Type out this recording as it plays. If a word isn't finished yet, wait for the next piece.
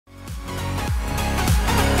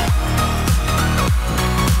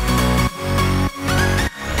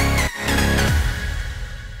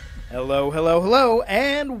Hello, hello, hello,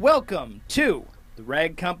 and welcome to the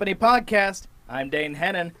Rag Company Podcast. I'm Dane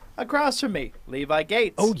Hennen. Across from me, Levi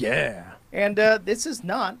Gates. Oh, yeah. And this is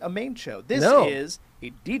not a main show. This is a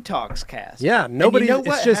DETALKSCAST. Yeah, nobody. You know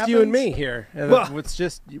it's just you and me here. Well, It's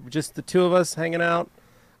just the two of us hanging out.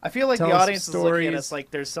 I feel like the telling audience is looking at stories. us like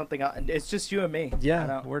there's something. It's just you and me.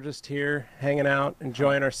 Yeah, we're just here hanging out,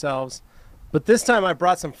 enjoying ourselves. But this time I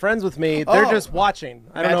brought some friends with me. They're just watching.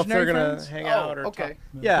 I don't know if they're Imaginary gonna friends? hang out or okay. talk.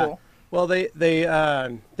 Yeah. Cool. Well,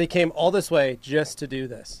 they came all this way just to do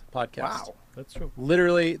this podcast. Wow. That's true.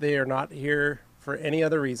 Literally, they are not here for any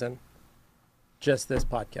other reason. Just this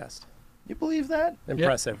podcast. You believe that?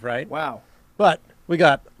 Impressive, right? Wow. But we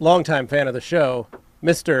got longtime fan of the show,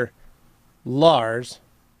 Mr. Lars.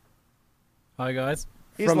 Hi guys.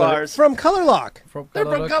 He's from Lars. from Colourlock. From They're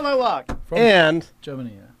from Colourlock. From And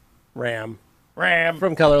Germany. Yeah. Ram Ram.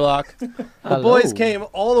 from Colourlock. The Hello. boys came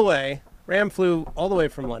all the way. Ram flew all the way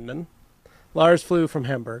from London. Lars flew from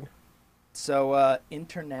Hamburg. So,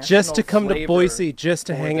 international Just to come to flavor Boise, just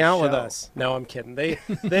to for hang the out with show. us. No, I'm kidding. They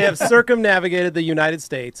have circumnavigated the United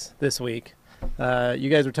States this week. You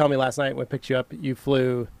guys were telling me last night when I picked you up, you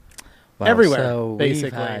flew everywhere, so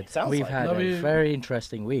basically. Sounds We've like had it. a very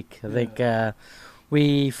interesting week. I think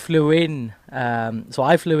we flew in. So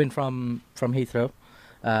I flew in from Heathrow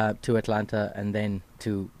to Atlanta and then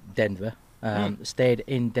to Denver. Stayed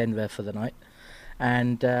in Denver for the night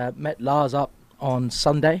and met Lars up on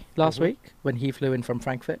Sunday last week when he flew in from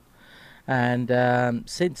Frankfurt. And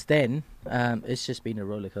since then, it's just been a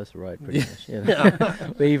roller coaster ride. Pretty much. You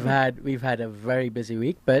know. we've had a very busy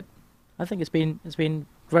week, but I think it's been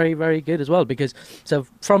very, very good as well. Because so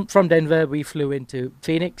from Denver we flew into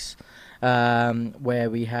Phoenix, where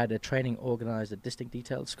we had a training organised at Distinct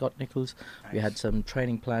Detail, Scott Nichols. Nice. We had some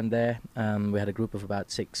training planned there. We had a group of about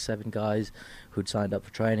 6-7 guys who'd signed up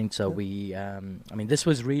for training. So we, I mean, this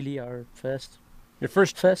was really our first. Your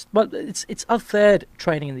first. Well, it's our third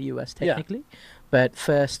training in the US technically, but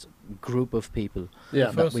first group of people.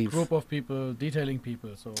 Yeah. The 1st we've- group of people, detailing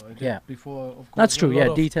people. So I did Yeah. before, of course. That's true, a yeah, lot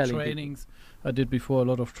of detailing people. trainings. I did before a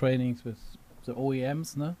lot of trainings with the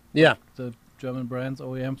OEMs, no? Yeah. The German brands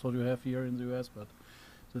OEMs, what you have here in the US, but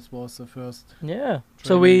this was the first. Yeah.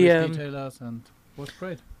 So training we with detailers and was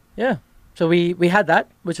great. yeah. So we had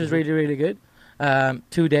that, which was really, really good.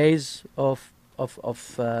 2 days of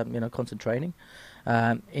constant training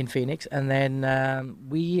in Phoenix, and then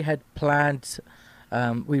we had planned.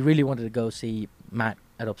 We really wanted to go see Matt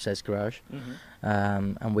at Obsessed Garage,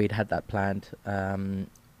 and we'd had that planned.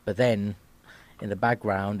 But then, in the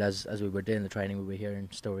background, as we were doing the training, we were hearing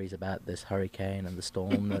stories about this hurricane and the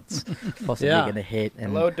storm that's possibly going to hit.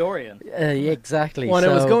 And Hello, Dorian. exactly. Well, and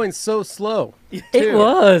it was So going so slow. It too.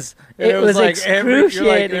 was. And It was like you're like,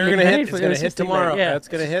 excruciating. they're gonna hit. It's painful. It gonna was hit just like, tomorrow. yeah. It's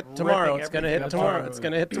gonna hit tomorrow. ripping It's gonna hit everything tomorrow. apart. It's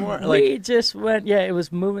gonna hit tomorrow. We just went. Yeah, it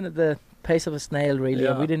was moving at the pace of a snail, really.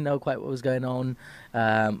 And Yeah. we didn't know quite what was going on.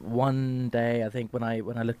 One day, I think when I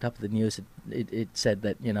looked up the news, it said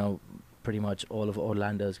that pretty much all of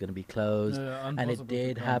Orlando is going to be closed. And it impossible to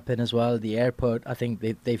did come. happen as well. The airport, I think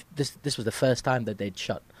this was the first time that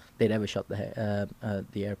they'd ever shut the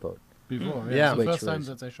airport. Before, Yeah. yeah. It's Which the first time was-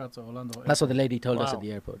 that they shut the Orlando. That's what the lady told us Wow. at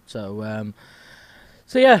the airport.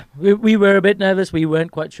 So yeah, we were a bit nervous. We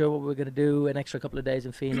weren't quite sure what we were going to do. An extra couple of days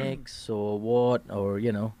in Phoenix or what, or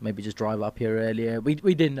maybe just drive up here earlier. We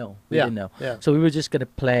didn't know. We didn't know. Yeah. So we were just going to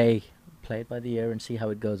play it by the ear and see how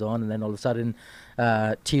it goes on. And then all of a sudden,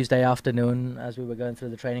 Tuesday afternoon, as we were going through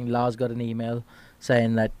the training, Lars got an email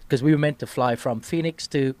saying that because we were meant to fly from Phoenix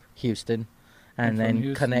to Houston, and And from then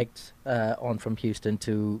Houston. connect on from Houston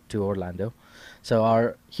to Orlando. So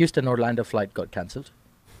our Houston-Orlando flight got cancelled,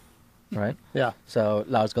 right? Yeah. So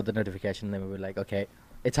Lars got the notification, and then we were like, okay,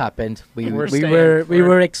 it's happened. We We're we staying. were we We're-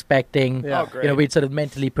 were expecting. Yeah. Oh, great. We'd sort of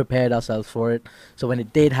mentally prepared ourselves for it. So when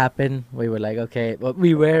it did happen, we were like, okay. Well,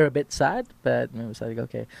 we were a bit sad, but we was like,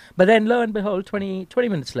 okay. But then, lo and behold, 20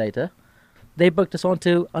 minutes later, they booked us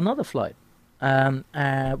onto another flight,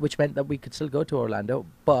 which meant that we could still go to Orlando.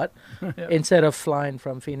 But instead of flying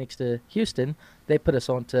from Phoenix to Houston, they put us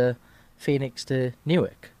onto Phoenix to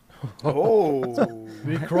Newark. Oh.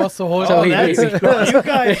 We crossed the whole. So Oh, we- that's you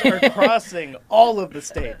guys are crossing all of the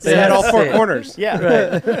states. They had all That's four it. corners. Yeah.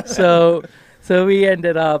 Right. So we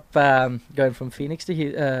ended up going from Phoenix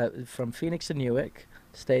to Newark.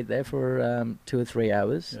 Stayed there for 2 or 3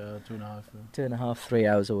 hours, Yeah, 2.5. 2.5, 3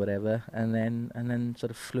 hours or whatever, and then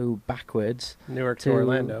sort of flew backwards Newark to to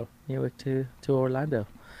Orlando. Newark to Orlando.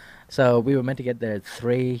 So we were meant to get there at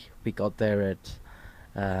 3. We got there at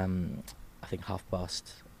I think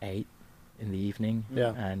 8:30 in the evening.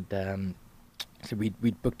 Yeah. And so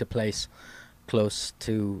we'd booked a place close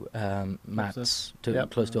to Matt's,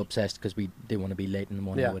 close to Obsessed, because we didn't want to be late in the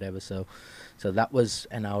morning or whatever. So that was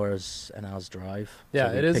an hour's drive. Yeah,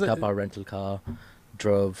 so we it is. Picked up our rental car,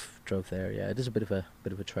 drove there. Yeah, it is a bit of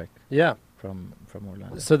a trek. Yeah. From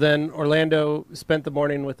Orlando. So then Orlando spent the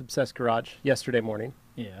morning with Obsessed Garage yesterday morning.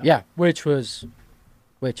 Yeah, which was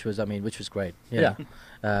great. Yeah.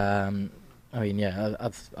 I mean, yeah,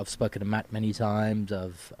 I've spoken to Matt many times.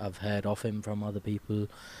 I've heard of him from other people,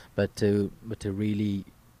 but to really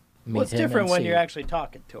meet well, it's him different and when see- you're actually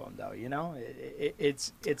talking to him, though. You know,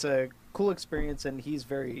 it's a cool experience, and he's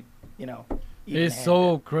very, you know, He's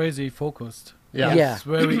so crazy focused. Yeah. Yeah. It's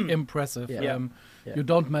very impressive. Yeah. Yeah. You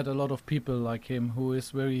don't meet a lot of people like him who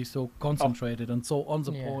is very so concentrated and so on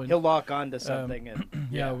the point. He'll lock on to something. And,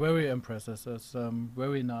 Yeah, very impressive. It's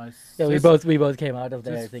very nice. Yeah, we both came out of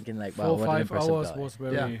there this thinking like, wow, what an 4-5 impressive hours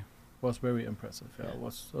guy. was very impressive. Yeah, it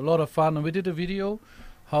was a lot of fun, and we did a video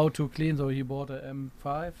how to clean. So he bought a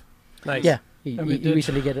M5. Nice. Yeah, he And we did-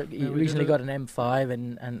 recently we did got an M5,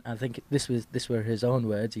 and I think this were his own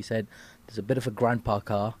words. He said, "There's a bit of a grandpa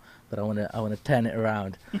car, but I want to turn it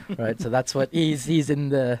around." Right, so that's what he's in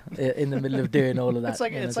the middle of doing all of that. it's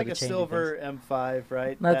like you know, it's sort like a of changing silver things. M5,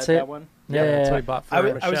 right? That's that it. one. Yeah, That's yeah. what he bought for I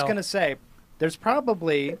was Michelle. going to say, there's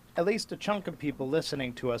probably at least a chunk of people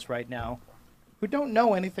listening to us right now who don't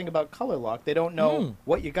know anything about Colourlock. They don't know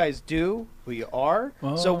what you guys do, who you are.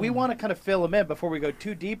 So we Oh. want to kind of fill them in before we go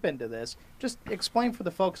too deep into this. Just explain for the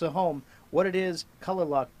folks at home what it is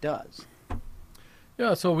Colourlock does.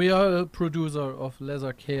 Yeah, so we are a producer of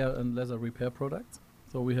leather care and leather repair products.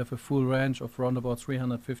 So we have a full range of around about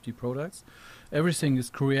 350 products. Everything is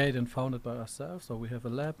created and founded by ourselves. So we have a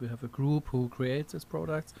lab, we have a group who creates these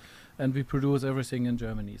products, and we produce everything in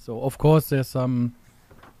Germany. So of course there's some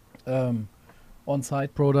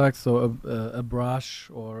on-site products, so a brush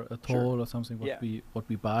or a tool or something what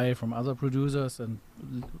we buy from other producers and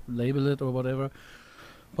label it or whatever.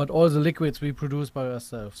 But all the liquids we produce by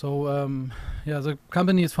ourselves. So the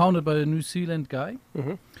company is founded by a New Zealand guy.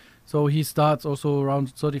 Mhm. So he starts also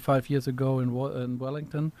around 35 years ago in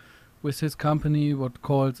Wellington with his company, what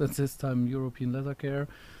calls at this time European Leather Care.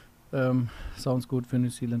 Sounds good for New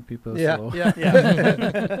Zealand people. Yeah, So yeah.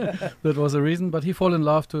 that was a reason. But he fell in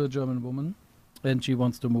love to a German woman, and she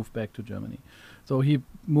wants to move back to Germany. So he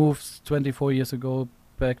moves 24 years ago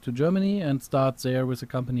back to Germany and starts there with the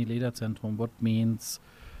company Lederzentrum, what means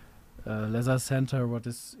leather center, what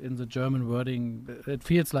is in the German wording, it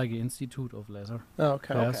feels like an institute of leather. Oh,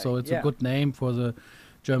 okay. Yeah, so it's a good name for the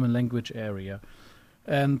German language area.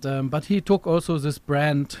 And but he took also this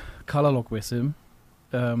brand Colourlock with him,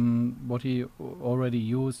 what he already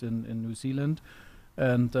used in New Zealand.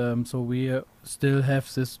 And so we still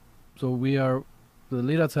have this, so we are the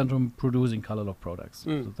Lederzentrum producing Colourlock products.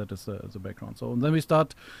 Mm. So that is the background. So then we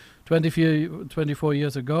start 24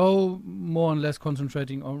 years ago, more or less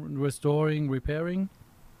concentrating on restoring, repairing.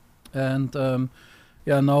 And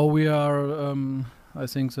now we are, I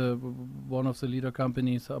think, one of the leader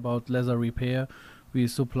companies about leather repair. We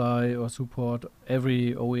supply or support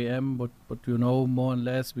every OEM, but you know, more or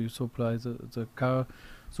less, we supply the car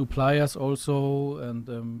suppliers also, and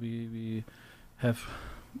we have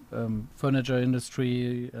furniture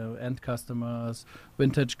industry, end customers,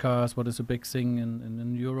 vintage cars, what is a big thing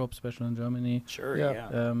in Europe, especially in Germany. Sure,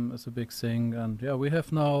 Yeah. It's a big thing. And we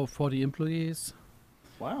have now 40 employees,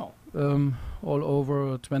 Wow. all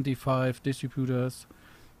over 25 distributors,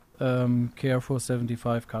 care for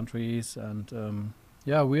 75 countries. And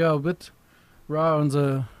we are a bit raw on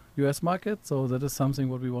the US market, so that is something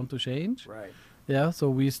what we want to change. Right. Yeah, so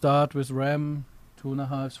we start with RAM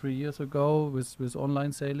 2.5-3 years ago with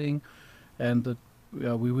online selling, and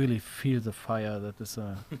we really feel the fire that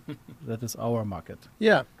is our market.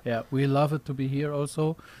 Yeah. Yeah, we love it to be here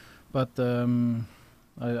also, but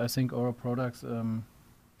I think our products.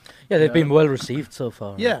 They've been well received so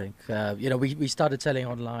far. Yeah. I think we started selling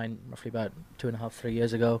online roughly about 2.5-3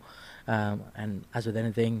 years ago, and as with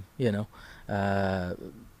anything,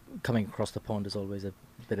 coming across the pond is always a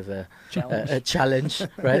bit of a challenge,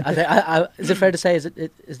 right? Is it fair to say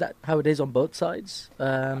is that how it is on both sides,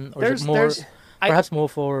 or is it more perhaps more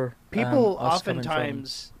for people us coming from-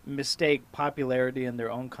 oftentimes mistake popularity in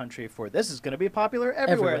their own country for this is going to be popular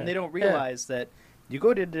everywhere, and they don't realize that you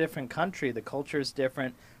go to a different country, the culture is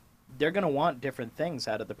different. They're going to want different things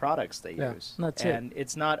out of the products they use. That's and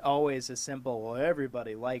it's not always as simple, well,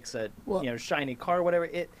 everybody likes a shiny car, whatever.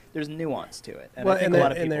 There's nuance to it. And I think a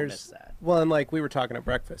lot of people miss that. Well, and like we were talking at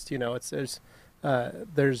breakfast,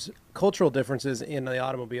 there's cultural differences in the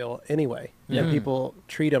automobile anyway. Yeah. And people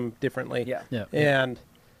treat them differently. Yeah. And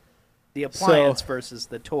the appliance versus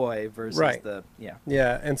the toy versus Right. the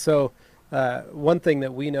yeah, and so one thing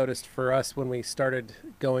that we noticed for us when we started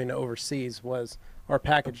going overseas was our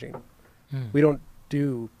packaging. We don't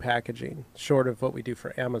do packaging short of what we do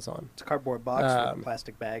for Amazon. It's a cardboard box with a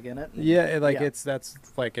plastic bag in it. Yeah, that's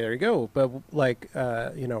like, there you go. But like,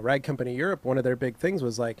 Rag Company Europe, one of their big things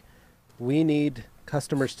was like, we need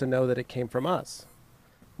customers to know that it came from us.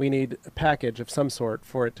 We need a package of some sort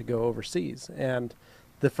for it to go overseas. And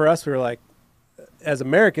for us, we were like, as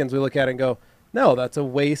Americans, we look at it and go, no, that's a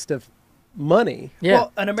waste of money. Yeah.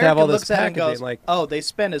 Well, an American looks at it and goes, like, oh, they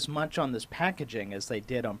spent as much on this packaging as they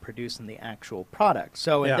did on producing the actual product.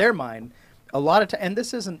 So in their mind, a lot of time, and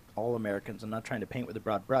this isn't all Americans, I'm not trying to paint with a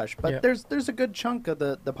broad brush, but there's a good chunk of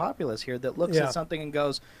the populace here that looks at something and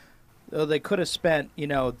goes, oh, they could have spent,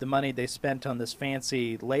 the money they spent on this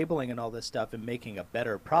fancy labeling and all this stuff and making a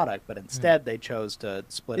better product, but instead they chose to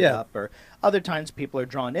split it up. Or other times people are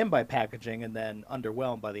drawn in by packaging and then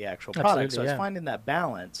underwhelmed by the actual product. So it's finding that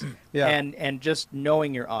balance and just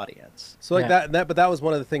knowing your audience. So like but that was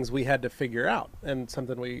one of the things we had to figure out, and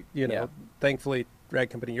something we, thankfully Rag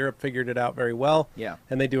Company Europe figured it out very well. Yeah.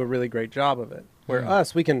 And they do a really great job of it. Where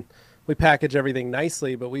us, we package everything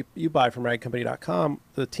nicely, but you buy from ragcompany.com,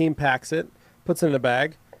 the team packs it, puts it in a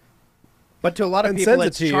bag. But to a lot of people,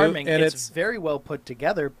 it's charming. And it's very well put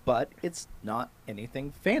together, but it's not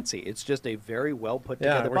anything fancy. It's just a very well put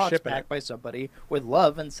together box packed by somebody with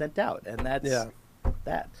love and sent out. And that's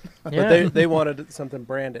that. But they wanted something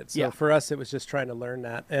branded. So for us, it was just trying to learn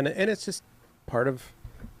that. And it's just part of,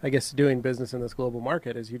 I guess, doing business in this global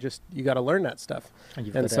market is you got to learn that stuff.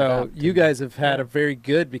 And so you guys have had a very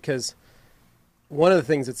good, because one of the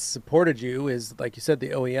things that's supported you is, like you said, the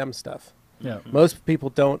OEM stuff. Yeah. Most people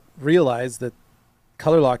don't realize that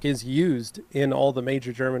Colourlock is used in all the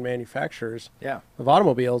major German manufacturers of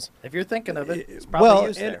automobiles. If you're thinking of it, it's probably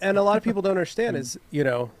used there. And a lot of people don't understand is,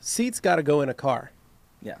 seats got to go in a car.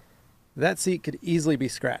 Yeah. That seat could easily be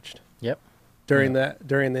scratched. Yep. During the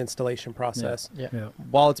installation process, Yeah.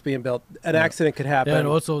 while it's being built, an accident could happen. Yeah, and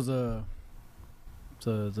also the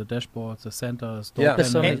dashboard, the center,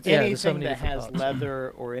 anything that has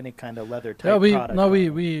leather or any kind of leather type product. No,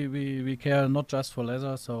 we care not just for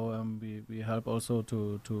leather, so we help also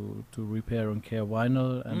to repair and care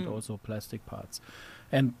vinyl and also plastic parts.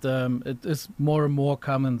 And it is more and more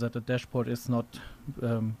common that the dashboard is not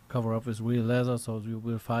covered up with real leather, so you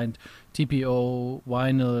will find TPO,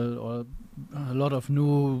 vinyl, or a lot of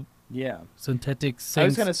new synthetic things. I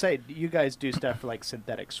was going to say, you guys do stuff like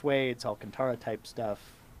synthetic suedes, Alcantara type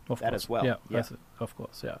stuff, as well. Yeah, of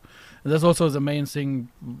course, yeah. And that's also the main thing,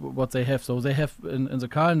 what they have. So they have in the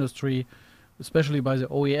car industry, especially by the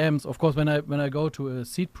OEMs. Of course, when I go to a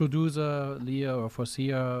seat producer, Lear or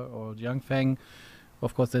Forcia or Yangfeng,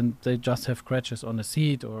 of course, then they just have scratches on the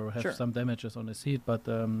seat or have some damages on the seat. But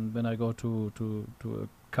when I go to a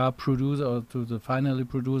car producer or to the finally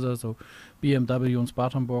producer, so BMW and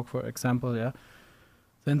Spartanburg, for example,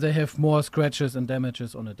 then they have more scratches and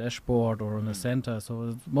damages on the dashboard or on the center. So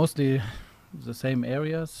it's mostly the same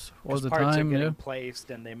areas all the parts time. Are getting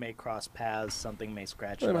placed and they may cross paths. Something may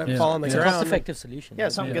scratch. It might fall on the ground. It's a cost-effective solution. Yeah,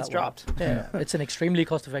 something gets dropped. It's an extremely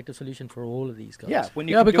cost-effective solution for all of these guys. Yeah, when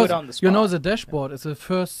you can do it on the spot. The dashboard is the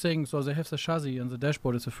first thing. So they have the chassis, and the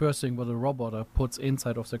dashboard is the first thing what the robot puts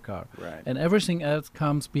inside of the car. Right. And everything else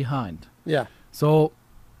comes behind. Yeah. So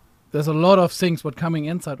there's a lot of things what coming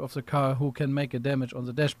inside of the car who can make a damage on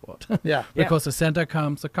the dashboard. Because the center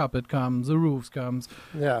comes, the carpet comes, the roofs comes.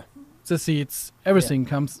 Yeah. The seats, everything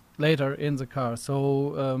comes later in the car.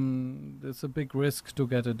 So it's a big risk to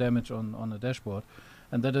get a damage on the dashboard.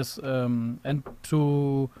 And that is, and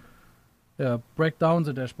to break down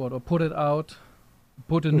the dashboard or put it out,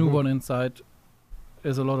 put a new one inside,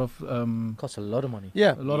 is a lot of... costs a lot of money.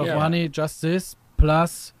 Yeah. A lot of money, just this,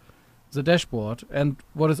 plus the dashboard. And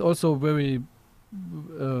what is also very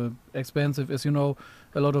expensive is, a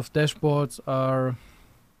lot of dashboards are,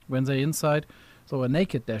 when they're inside, so a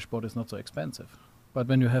naked dashboard is not so expensive. But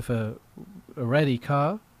when you have a ready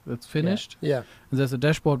car that's finished, and there's a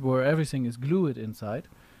dashboard where everything is glued inside,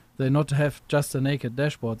 they not have just a naked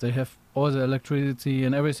dashboard. They have all the electricity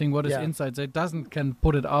and everything what is inside. They can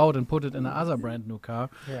put it out and put it in another brand new car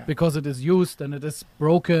because it is used and it is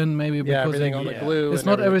broken. Maybe because everything on the glue. It's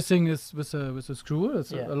not everything is with a screw.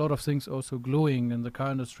 It's a lot of things also gluing in the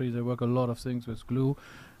car industry. They work a lot of things with glue.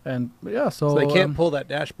 And so they can't pull that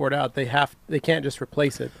dashboard out. They can't just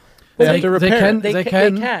replace it. They have to repair it. They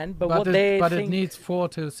can, but it needs 4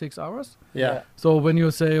 to 6 hours. Yeah. So when you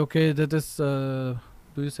say, okay, that is, do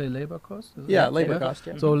you say labor cost? Labor cost.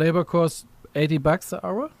 Yeah. So labor costs $80 an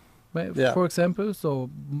hour, for example. So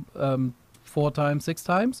 4 times, 6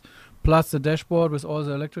 times, plus the dashboard with all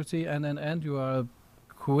the electricity, and you are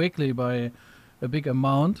quickly by a big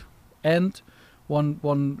amount, and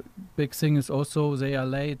one big thing is also they are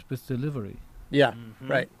late with delivery. Yeah,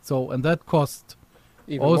 right. So and that costs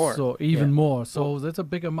Even more. So that's a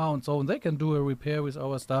big amount. So they can do a repair with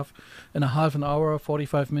our stuff in a half an hour,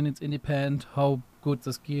 45 minutes, independent how good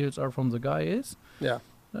the skills are from the guy is. Yeah.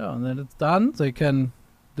 Yeah, and then it's done. They can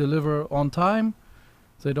deliver on time.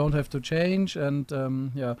 They don't have to change.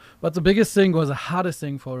 And yeah, but the biggest thing was the hardest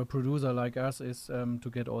thing for a producer like us is to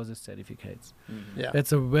get all these certificates. Yeah.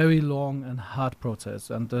 It's a very long and hard process,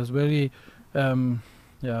 and there's very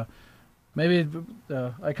yeah. Maybe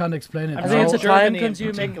I can't explain it. I think it's a Germany in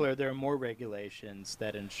time-consuming. particular, there are more regulations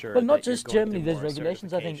that ensure. Well, not that you're just going Germany. through There's more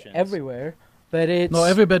regulations, I think, certifications. everywhere. But it's No,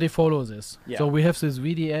 everybody follows this. Yeah. So we have this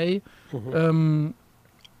VDA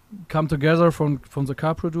come together from the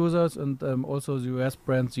car producers, and also the US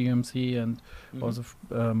brand GMC and also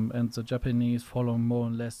and the Japanese follow more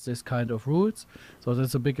or less this kind of rules. So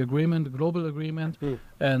there's a big agreement, a global agreement,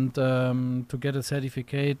 and to get a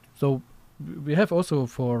certificate. So we have also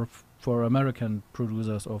for American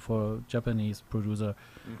producers or for Japanese producer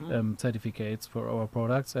certificates for our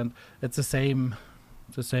products, and it's the same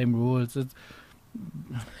rules.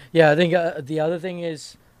 Yeah, I think the other thing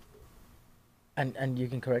is, and you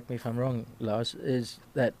can correct me if I'm wrong, Lars, is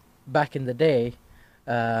that back in the day,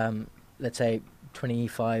 let's say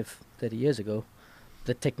 25, 30 years ago,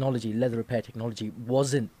 the technology, leather repair technology,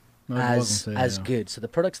 wasn't as good. So the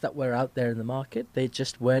products that were out there in the market, they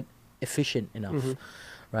just weren't efficient enough,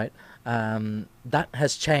 right? That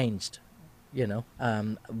has changed, you know,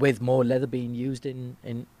 with more leather being used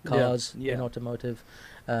in cars, in automotive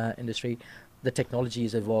industry. The technology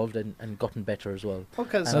has evolved and gotten better as well. Well,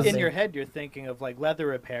 because in your head you're thinking of like leather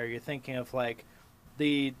repair, you're thinking of like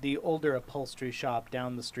the older upholstery shop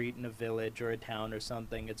down the street in a village or a town or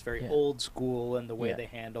something. It's very old school in the way they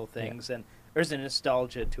handle things, and there's a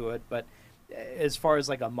nostalgia to it. But as far as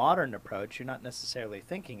like a modern approach, you're not necessarily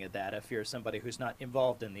thinking of that if you're somebody who's not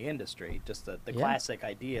involved in the industry. Just the classic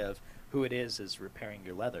idea of who it is repairing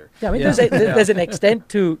your leather. Yeah, I mean, there's an extent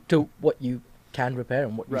to what you can repair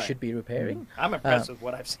and what you should be repairing. I'm impressed with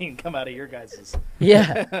what I've seen come out of your guys'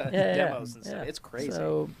 demos and stuff. It's crazy.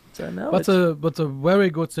 So no, but the very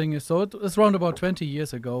good thing is, so it's around about 20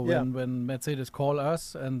 years ago when Mercedes called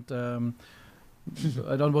us, and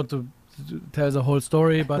I don't want to tell the whole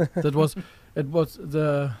story, but it was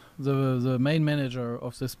the main manager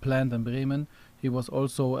of this plant in Bremen. He was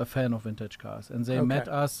also a fan of vintage cars, and they met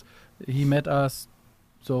us. He met us.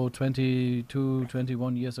 So 22,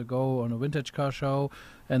 21 years ago on a vintage car show,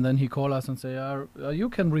 and then he called us and say,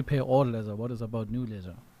 you can repair all leather. What is about new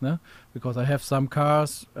leather? No? Because I have some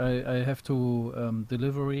cars, I have to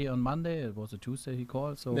delivery on Monday. It was a Tuesday he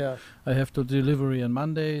called, so I have to delivery on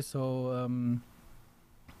Monday. So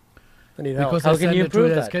I need help. How can you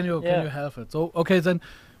improve that? Can you help it? So okay, then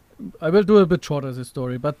I will do a bit shorter this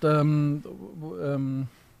story, but so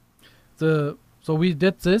we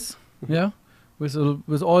did this, with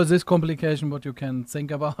all this complication, what you can think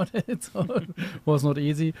about it. So it was not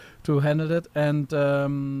easy to handle it. And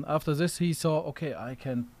after this, he saw, okay, I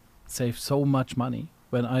can save so much money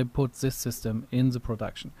when I put this system in the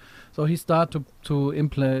production. So he started to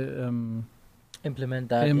implement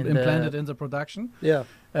that, implant it in the production. Yeah.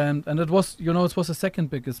 And it was, it was the second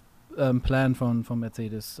biggest plan from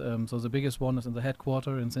Mercedes. So the biggest one is in the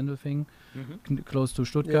headquarters in Sindelfingen, close to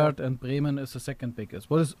Stuttgart, and Bremen is the second biggest.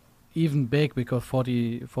 What is even big because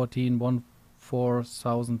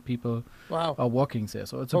 4,000 people are working there,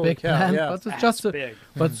 so it's a big plant.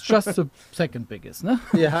 But it's just the second biggest, no?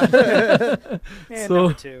 Yeah. So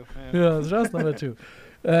number two. It's just number two,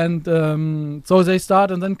 and so they start,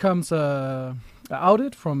 and then comes an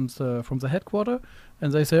audit from the headquarters,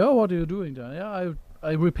 and they say, "Oh, what are you doing there?" Yeah,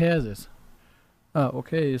 I repair this.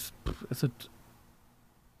 Okay, is it?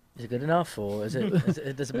 Is it good enough, or does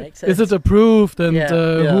it make sense? Is it approved, and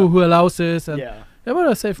who allows this? And but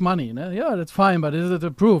I save money. No? Yeah, that's fine, but is it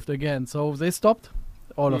approved again? So they stopped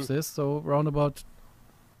all of this. So around about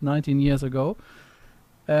 19 years ago,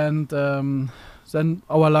 and then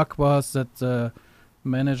our luck was that the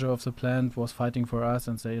manager of the plant was fighting for us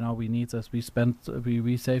and say, we need this. We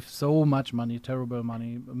save so much money, terrible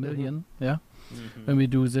money, $1 million, when we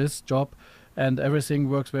do this job. And everything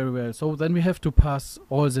works very well. So then we have to pass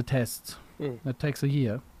all the tests. It takes a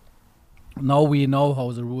year. Now we know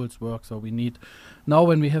how the rules work. So now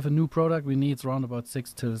when we have a new product, we need around about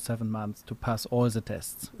 6 to 7 months to pass all the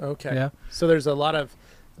tests. Okay. Yeah. So there's a lot of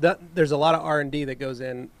R&D that goes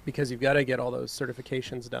in because you've got to get all those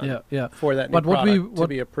certifications done for that new product to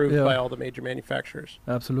be approved by all the major manufacturers.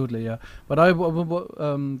 Absolutely, yeah. But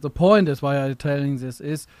the point is why I'm telling this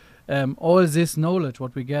is all this knowledge,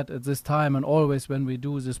 what we get at this time, and always when we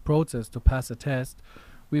do this process to pass a test,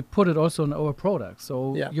 we put it also in our product.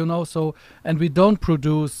 So, and we don't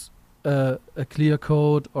produce a clear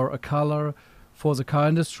coat or a color for the car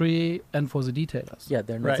industry and for the detailers. Yeah,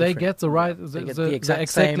 they're not. They get the right, the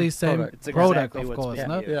exactly same product, of course.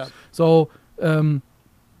 No? Yeah. So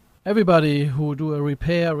everybody who do a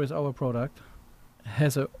repair with our product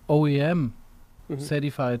has a OEM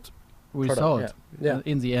certified result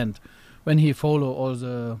in the end, when he follow all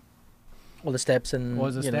the steps and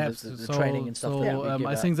the training and stuff. So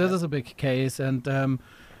I think this is a big case, and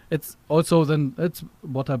it's also then it's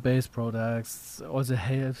water-based products, all the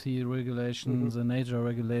healthy regulations, the nature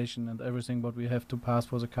regulation, and everything what we have to pass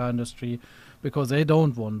for the car industry, because they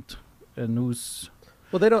don't want a news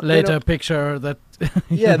picture that.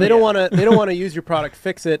 They don't want to. They don't want to use your product,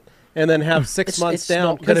 fix it, and then have 6 months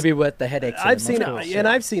down. It's not going to be worth the headaches. I've seen it, and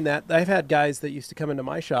I've seen that. I've had guys that used to come into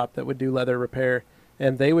my shop that would do leather repair,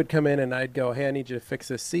 and they would come in, and I'd go, "Hey, I need you to fix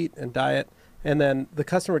this seat and dye it," and then the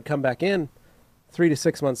customer would come back in 3 to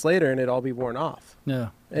 6 months later, and it'd all be worn off. Yeah,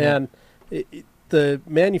 and the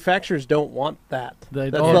manufacturers don't want that.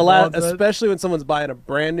 That's especially when someone's buying a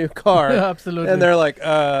brand new car. Yeah, absolutely. And they're like,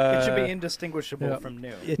 it should be indistinguishable from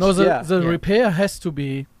new. The repair has to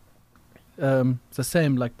be the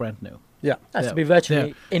same like brand new. Yeah. Has to be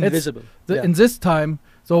virtually invisible. In this time,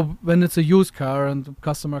 so when it's a used car and the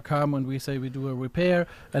customer come and we say we do a repair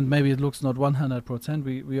and maybe it looks not 100%,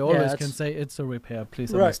 we always can say it's a repair,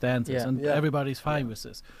 please understand this, and everybody's fine with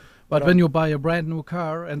this. But when you buy a brand new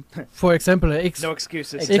car, and for example, no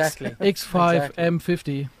excuses. X5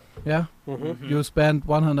 M50, you spend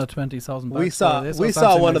 120,000 bucks. We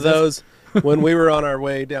saw one of those when we were on our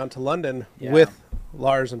way down to London with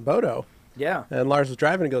Lars and Bodo. Yeah. And Lars was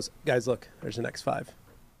driving and goes, "Guys, look, there's an X5."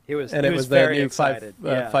 He was very the new excited.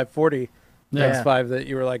 540 X5 that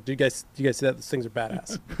you were like, do you guys see that? These things are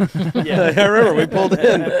badass. I remember we pulled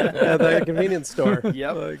in at the convenience store.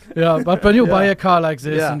 Yep. But when you buy a car like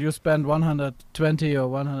this and you spend 120 or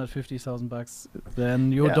 150,000 bucks,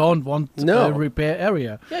 then you don't want a repair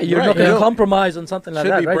area. Yeah, you're not going to compromise on something like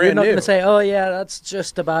that, right? You're not going to say, "Oh yeah, that's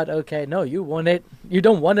just about okay." No, you want it. You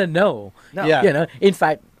don't want to know. No. Yeah. You know, in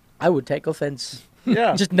fact, I would take offense.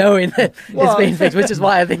 Just knowing that it's being fixed, which is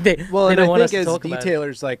why I think they don't want us to talk about it. As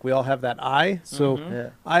detailers, like, we all have that eye. So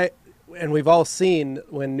and we've all seen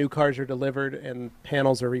when new cars are delivered and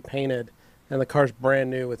panels are repainted and the car's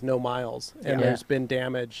brand new with no miles and there's been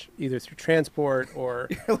damage either through transport or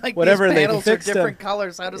like whatever, and these they panels fixed are different them.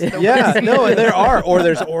 colors. How does and there are, or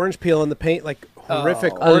there's orange peel in the paint, like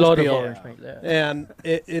horrific orange peel. Orange paint, and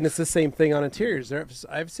it's the same thing on interiors.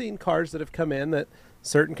 I've seen cars that have come in that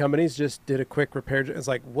certain companies just did a quick repair. It's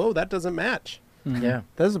like, whoa, that doesn't match. Yeah,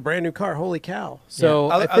 this is a brand new car. Holy cow! So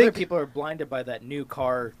I think other people are blinded by that new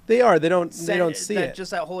car. They are. They don't see it. Just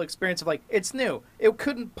that whole experience of like, it's new. It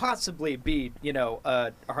couldn't possibly be,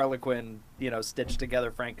 a Harlequin, stitched together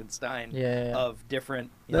Frankenstein of different.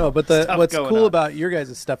 But what's cool about your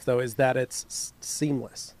guys' stuff though is that it's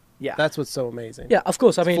seamless. Yeah, that's what's so amazing. Yeah, of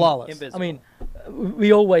course. I mean, flawless. Invisible. I mean,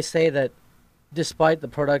 we always say that despite the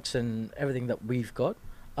products and everything that we've got,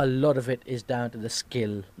 a lot of it is down to the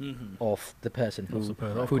skill of the person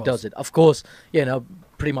who does it. Of course,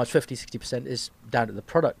 pretty much 50-60% is down to the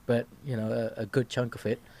product, but a good chunk of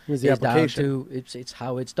it is down to it's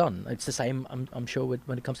how it's done. It's the same, I'm sure,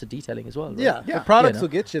 when it comes to detailing as well. Right? Yeah, the products will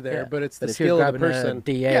get you there, but it's the skill of the person.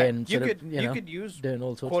 DA and you could use doing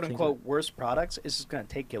all sorts quote of unquote worse products. It's just going to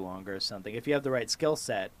take you longer or something. If you have the right skill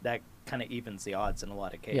set, that kind of evens the odds in a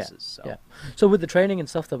lot of cases. So with the training and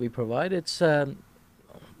stuff that we provide, it's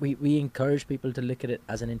we encourage people to look at it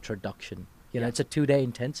as an introduction. It's a 2-day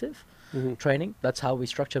intensive training. That's how we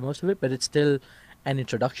structure most of it, but it's still an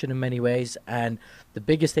introduction in many ways. And the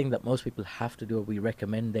biggest thing that most people have to do, or we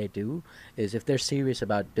recommend they do, is if they're serious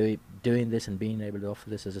about doing this and being able to offer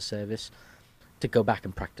this as a service, to go back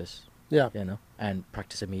and practice. Yeah. And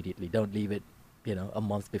practice immediately. Don't leave it, a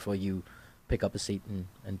month before you pick up a seat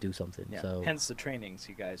and do something. Yeah. So hence the trainings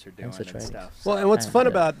you guys are doing and stuff. Well, and what's fun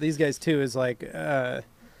about these guys too is like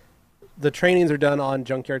the trainings are done on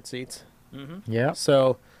junkyard seats. Yeah.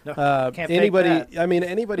 So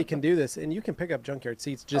anybody can do this, and you can pick up junkyard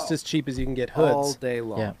seats just as cheap as you can get hoods all day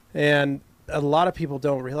long. Yeah. And a lot of people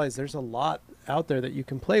don't realize there's a lot out there that you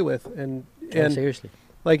can play with, and seriously.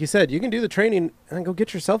 Like you said, you can do the training and then go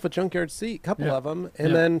get yourself a junkyard seat, couple of them,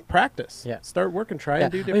 and then practice. Yeah. Start working, try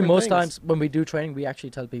and do different things. Most times when we do training, we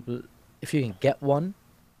actually tell people if you can get one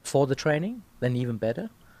for the training, then even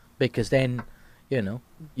better, because then,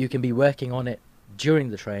 you can be working on it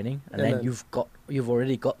during the training, and then you've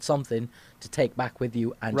already got something to take back with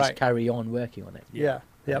you and just carry on working on it. Yeah.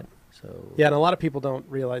 Yep. So Yeah, and a lot of people don't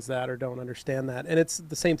realize that or don't understand that. And it's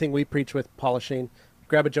the same thing we preach with polishing.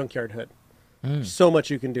 Grab a junkyard hood. So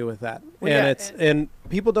much you can do with that. Well, and yeah, and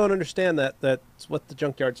people don't understand that that's what the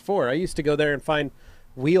junkyard's for. I used to go there and find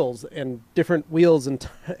wheels and different wheels and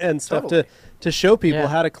stuff Totally. to show people Yeah.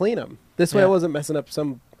 how to clean them. This way I Yeah. wasn't messing up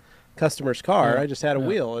some customer's car. Yeah. I just had a Yeah.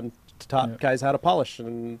 wheel and taught Yeah. guys how to polish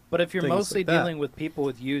and But if you're things mostly like that. dealing with people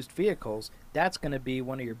with used vehicles, that's going to be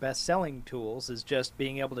one of your best selling tools, is just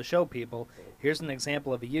being able to show people, here's an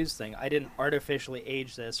example of a used thing. I didn't artificially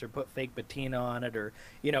age this or put fake patina on it or,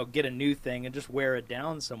 get a new thing and just wear it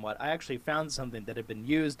down somewhat. I actually found something that had been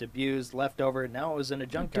used, abused, left over, and now it was in a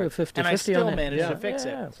junkyard. 50-50 And I on still it. managed Yeah. to fix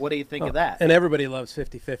Yeah. it. What do you think Oh, of that? And everybody loves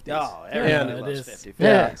 50/50s. Oh, Yeah, everybody it loves is. 50.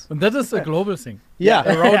 Yeah. And that is a global thing Yeah.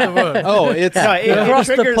 around the world. Oh, it's No, it Across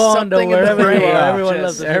the triggers pond or something in the wherever you brain. are, everyone Just-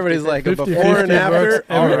 loves it. everybody's like a 50-50 before and works after.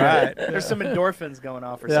 All everywhere. right. There's some endorphins going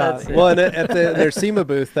off or Yeah. something. Well, and at their SEMA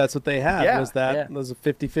booth, that's what they had. Yeah. Was that Yeah. was a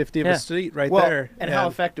 50/50 of Yeah. a street right Well, there. and how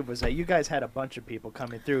effective was that? You guys had a bunch of people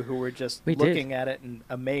coming through who were just We did. looking at it and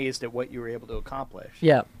amazed at what you were able to accomplish.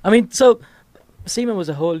 Yeah, I mean, so Seaman was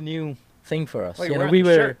a whole new thing for us. Well, you you're know, wearing we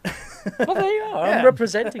the were. shirt. Well, there you are. Yeah. I'm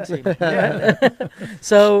representing Seaman.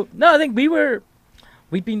 So no, I think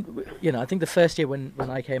we'd been. I think the first year when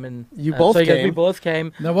I came in, You both we came. both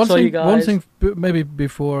came. Now, one saw you thing, one guys. thing, maybe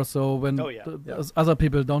before. So when Oh, yeah. Yeah. as other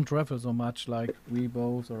people don't travel so much, like we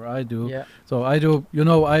both or I do. Yeah, So I do.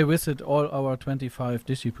 I visit all our 25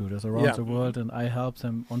 distributors around Yeah. the world, and I help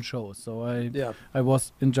them on shows. So Yeah. I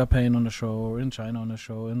was in Japan on a show, in China on a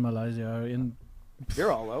show, in Malaysia,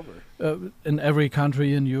 You're all over. in every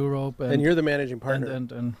country in Europe, And you're the managing partner.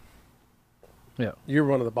 and You're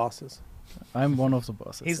one of the bosses. I'm one of the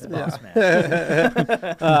bosses. He's the yeah. boss man.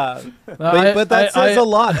 But that says a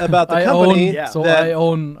lot about the I company. own, Yeah. so that- I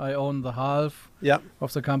own the half Yep.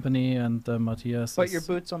 of the company, and Matthias. But is- your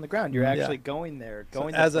boots on the ground. You're Yeah. actually going there,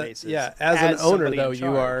 going as to a places. as an owner somebody in though, you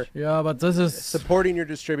are charge. yeah, but this is supporting your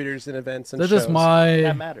distributors in events and this shows. is my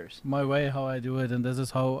That matters. my way how I do it, and this is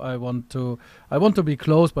how I want to be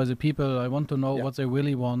close by the people. I want to know Yeah. what they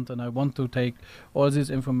really want, and I want to take all this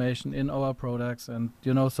information in our products, and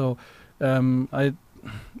so I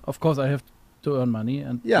of course I have to earn money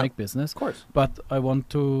and Yeah. make business, Of course. but I want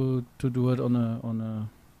to do it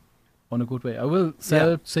on a good way. I will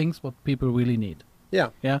sell things what people really need. Yeah.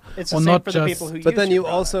 Yeah. It's the Or same not for the just- people who But use then your you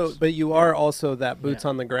also products. but you are also that boots Yeah.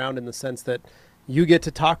 on the ground in the sense that you get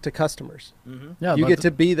to talk to customers. Mhm. Yeah, You but get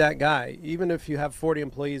to be that guy, even if you have 40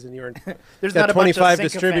 employees and you're in There's got not a bunch of 25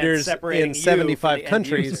 sycophants distributors separating in you from 75 the end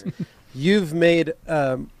countries. user.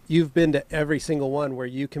 You've been to every single one where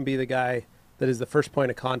you can be the guy that is the first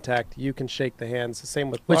point of contact. You can shake the hands. The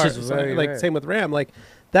same with Which Lars, is very like rare. same with Ram. Like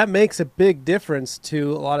that makes a big difference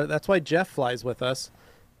to a lot of. That's why Jeff flies with us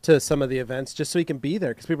to some of the events just so he can be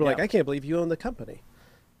there because people are like, Yeah. I can't believe you own the company.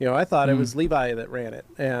 I thought it was Levi that ran it,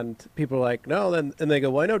 and people are like, no. Then and they go,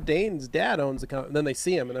 well, I know Dane's dad owns the company. And then they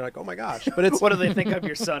see him, and they're like, oh my gosh! But it's What do they think of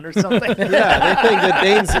your son or something? yeah, they think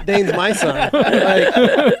that Dane's my son.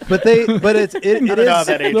 But it I don't know how is.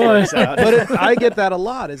 that age works out. But I get that a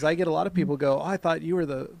lot. I get a lot of people go, oh, I thought you were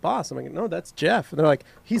the boss. I'm like, no, that's Jeff. And they're like,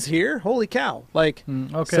 he's here. Holy cow! Like,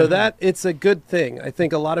 okay. so that it's a good thing. I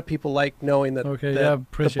think a lot of people like knowing that, Okay, that yeah, the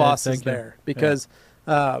appreciate boss it. is Thank you. there because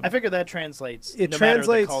I figure that translates. It no translates-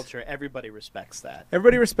 matter the culture, everybody respects that.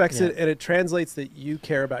 everybody respects Yeah. it, and it translates that you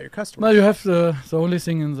care about your customers. No, you have the only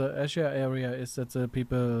thing in the Asia area is that the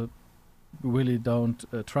people really don't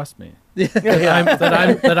trust me.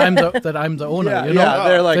 that I'm the owner. Yeah, you know? yeah,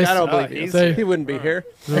 they're like, They I don't s- believe you. they- He wouldn't be here.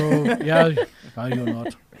 So yeah, you're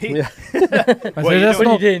not. Yeah. I Well, say you there's don't- no- What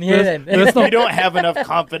are you doing here there's- then? there's no- You don't have enough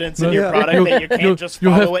confidence in your Yeah. product that you can't just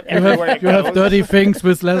follow it everywhere it you have goes. dirty things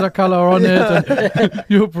with leather color on it, and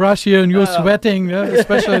you brush here and you're sweating,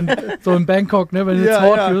 especially in Bangkok. When it's Yeah,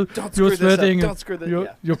 hot, yeah. Don't you're screw this up. sweating. Don't screw this. You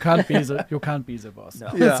Yeah. you can't be the boss. No.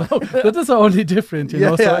 Yeah. So that is the only different,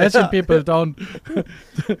 Yeah, So yeah, Asian yeah. people don't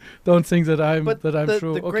think that I'm But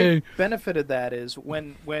true. the Okay, great benefit of that is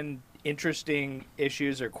when interesting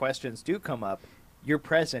issues or questions do come up, you're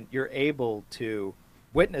present, you're able to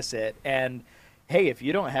witness it, and hey, if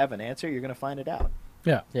you don't have an answer, you're going to find it out,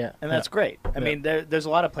 yeah. Yeah. and that's great. I Yeah. mean, there's a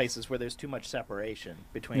lot of places where there's too much separation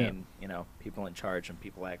between people in charge and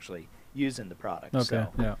people actually using the product. Okay, So,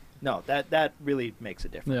 yeah. no, that really makes a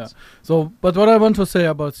difference. So, but what I want to say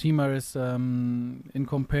about SEMA is, in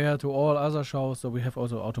compare to all other shows, so we have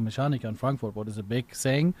also Automechanica in Frankfurt, what is a big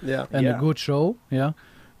thing Yeah. and Yeah. a good show,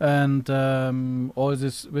 and all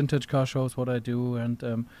these vintage car shows, what I do,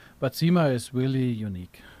 and but SEMA is really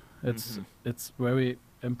unique. It's very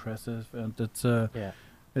impressive, and it's Yeah.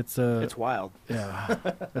 It's wild. Yeah,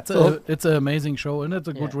 it's an amazing show, and it's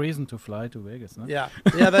a good Yeah. reason to fly to Vegas. No? Yeah,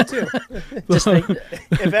 that too. Just think,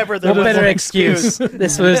 If ever there what was better an excuse?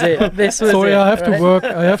 This was it. This was Sorry, it. I have to right? work.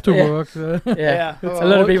 I have to Yeah. work. Yeah. Oh, A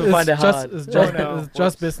lot of people It's find it just, hard. It's just, no. it's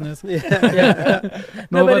just business. Yeah.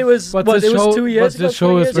 No, but it was but what? this It was show- 2 years but ago. this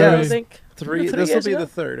show 3 is years ago, I very- think. This 3 will years be ago? the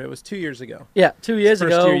third. It was 2 years ago. Yeah, 2 years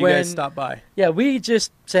First ago year you when guys stopped by. we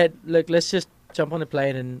just said, look, let's just jump on a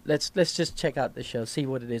plane and let's just check out the show, see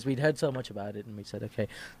what it is. We'd heard so much about it, and we said, okay,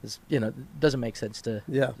 this, it doesn't make sense to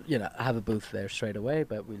Yeah. have a booth there straight away,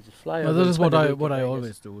 but we'll just fly. Well, over this and is spend what a I week in what I Vegas.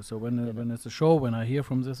 always do. So when You know. when it's a show, when I hear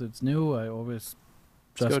from this, it's new. I always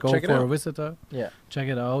Just just go go check it for a out. visitor, Yeah, check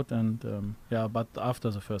it out, and but after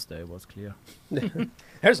the first day, it was clear.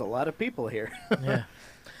 There's a lot of people here. yeah,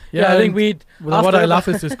 Yeah, I think and we'd. what after I the- love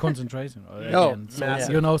is this concentration. Oh, again. So,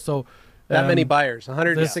 massive. so That many um, buyers, there's-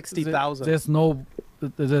 160,000.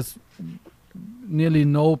 There's nearly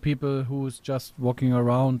no people who's just walking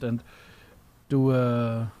around and do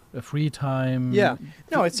a free time. Yeah.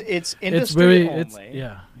 No, it's it's industry very only. it's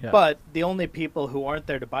yeah. But the only people who aren't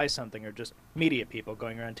there to buy something are just media people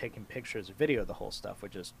going around taking pictures or video of the whole stuff,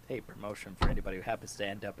 which is, hey, promotion for anybody who happens to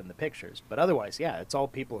end up in the pictures. But otherwise, yeah, it's all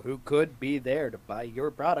people who could be there to buy your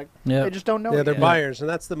product. Yeah. They just don't know Yeah, it they're yet. buyers, and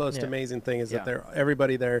that's the most Yeah. amazing thing is Yeah. that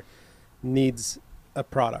everybody there needs a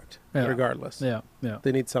product, Yeah. regardless. Yeah, yeah.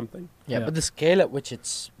 They need something. Yeah, Yeah. but the scale at which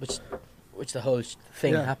which the whole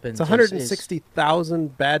thing Yeah. happens. It's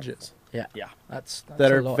 160,000 badges That's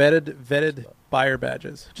that a are lot. vetted buyer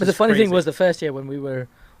badges. which But the is funny thing crazy. was the first year when we were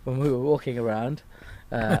walking around,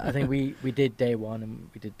 I think we did day one and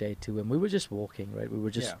we did day two, and we were just walking, right? We were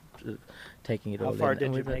just taking it How all far in. did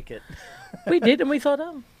and you we make it? We did, and we thought,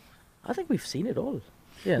 I think we've seen it all.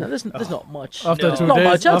 Yeah, no, there's not much. After No. 2 Not days,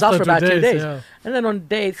 much else after about 2 days. yeah. And then on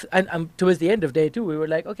day and towards the end of day two, we were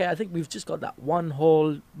like, okay, I think we've just got that one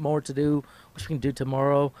hole more to do, which we can do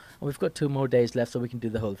tomorrow, and we've got 2 more days left, so we can do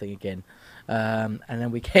the whole thing again. And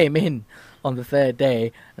then we came in on the third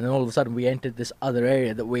day, and then all of a sudden we entered this other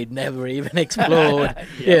area that we'd never even explored.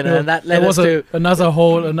 And that led There us was to. another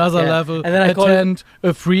hole, another Yeah. level, And then I a called- tent,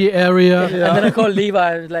 a free area. And then I called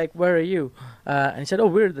Levi and was like, "Where are you?" And he said, "Oh,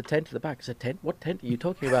 we're at the tent at the back." I said, "Tent? What tent are you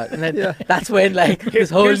talking about?" And then that's when this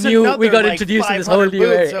whole Here's new we another, got like, introduced to this whole 500 new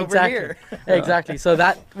booths area. over Exactly, here. exactly. So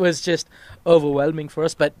that was just overwhelming for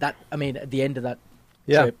us. But at the end of that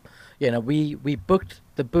trip, we booked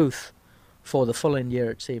the booth for the following year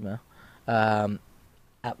at SEMA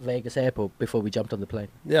at Vegas Airport before we jumped on the plane.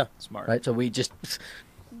 Yeah. Smart. Right, so we just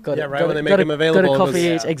got Yeah, a- right got when a- they make got a- them available, Got it a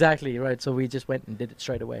coffee was- each, exactly right. So we just went and did it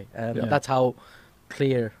straight away. Yeah. That's how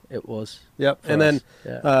clear it was. Yep. for And then us.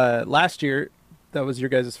 Yeah. last year, that was your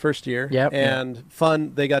guys' first year. Yep. And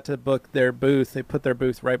fun, they got to book their booth. They put their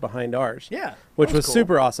booth right behind ours. Yeah. Which that was cool.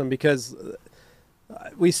 super awesome because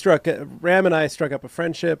Ram and I struck up a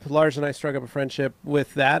friendship. Lars and I struck up a friendship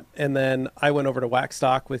with that. And then I went over to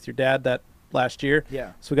Waxstock with your dad that last year.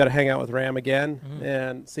 Yeah. So we got to hang out with Ram again Mhm.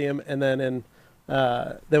 and see him. And then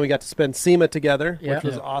then we got to spend SEMA together, Yeah. which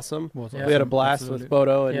was Yeah. awesome. Was We had a awesome, blast absolutely. with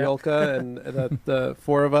Bodo and Yeah. Yolka and the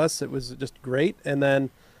 4 of us. It was just great. And then,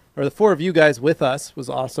 or the 4 of you guys with us was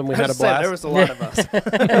awesome. We I had a was saying, blast. there was a lot of us.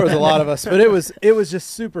 There was a lot of us, but it was just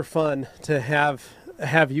super fun to have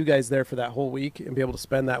you guys there for that whole week and be able to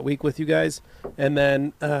spend that week with you guys. And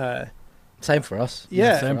then Same for us.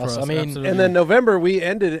 Yeah. Same for us. us. I mean, absolutely. and then November we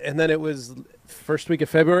ended it, and then it was first week of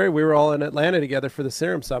February. We were all in Atlanta together for the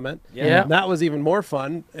Serum Summit. Yeah. And that was even more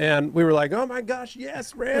fun. And we were like, "Oh my gosh,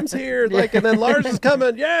 yes, Ram's here!" Like, and then Lars is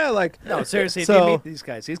coming. Yeah, like No, seriously, if So- you meet these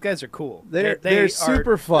guys are cool. they're They are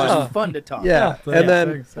super fun. just fun to talk. Yeah. Oh, And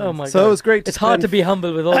then thanks. Oh my so god. it was great. It's hard to spend- be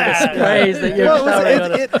humble with all this praise that you're Well, showering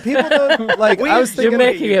on us. people don't like. I was You're You're thinking.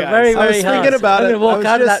 making you it guys. very, I was very hard. thinking about I'm it. gonna I walk was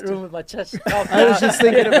out of that just- room with my chest. I was just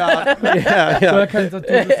thinking about. Yeah, So I yeah. can do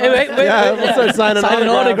Hey, wait, Yeah, we'll start signing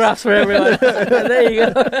autographs for everyone. There you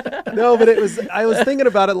go. No, but I was thinking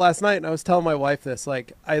about it last night, and I was telling my wife this.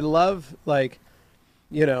 Like, I love, like,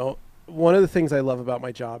 one of the things I love about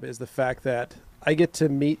my job is the fact that I get to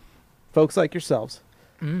meet folks like yourselves.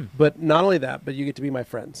 But not only that, but you get to be my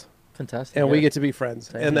friends, Fantastic. and yeah. we get to be friends,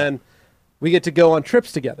 Same and here. then we get to go on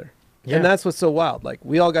trips together. Yeah. And that's what's so wild. Like,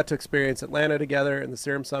 we all got to experience Atlanta together in the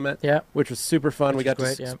Serum Summit, Yeah. which was super fun. Which We was got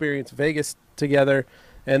great, to yeah. experience Vegas together,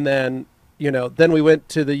 and then then we went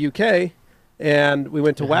to the UK, and we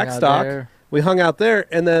went to Hang out Waxstock. there. we hung out there,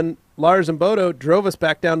 and then Lars and Bodo drove us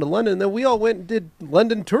back down to London. And then we all went and did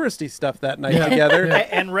London touristy stuff that night together.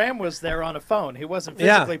 And Ram was there on a phone. He wasn't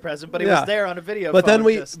physically present, but he was there on a video phone. Then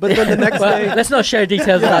the next day, let's not share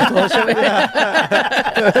details of that, shall we?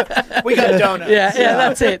 We got donuts. Yeah,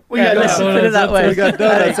 that's it. We got let's donuts. put it that way. We got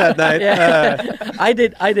donuts that night.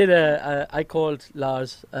 I called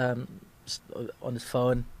Lars on his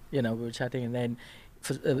phone. You know, we were chatting, and then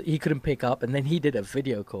he couldn't pick up, and then he did a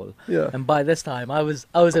video call. Yeah. And by this time, I was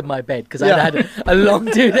in my bed because I'd had a long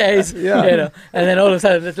 2 days. Yeah. You know, and then all of a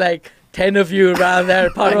sudden, it's like 10 of you around there,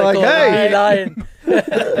 part of the call, hey. me lying.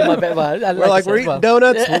 In my bed. Well, We're like, we're eating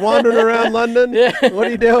donuts, we're wandering around London. Yeah. What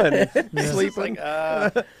are you doing? It's Sleeping.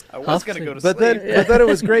 like, I was going to go to But sleep. then it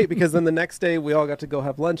was great because then the next day we all got to go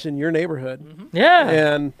have lunch in your neighborhood.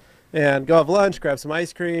 Yeah. And go have lunch, grab some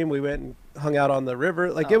ice cream. We went and hung out on the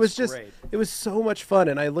river. Like, it was just, great. it was so much fun.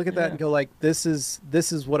 And I look at that and go like, this is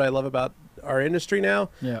what I love about our industry now.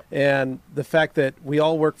 Yeah. And the fact that we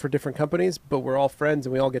all work for different companies, but we're all friends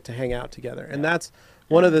and we all get to hang out together. And that's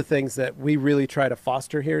one of the things that we really try to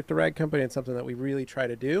foster here at the Rag Company, and something that we really try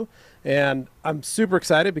to do. And I'm super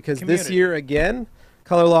excited because this year again,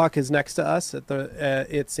 Colourlock is next to us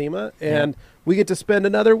at SEMA, and we get to spend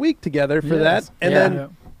another week together for that. And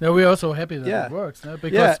then we're also happy that it works.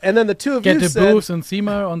 Because and then the two of get you the said, booths and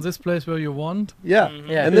SEMA on this place where you want.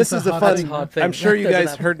 And this is a fun thing. I'm sure you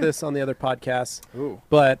guys heard this on the other podcasts.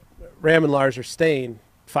 But Ram and Lars are staying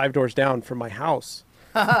 5 doors down from my house.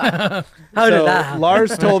 How did that happen?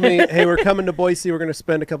 Lars told me, hey, we're coming to Boise. We're going to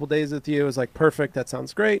spend a couple days with you. I was like, perfect. That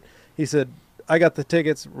sounds great. He said, I got the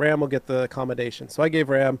tickets. Ram will get the accommodation. So I gave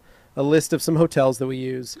Ram a list of some hotels that we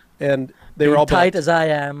use, and they were all tight booked. as I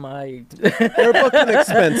am. They're booked and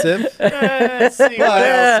expensive. Let's see what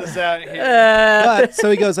else is out here. But so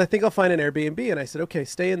he goes, I think I'll find an Airbnb, and I said, okay,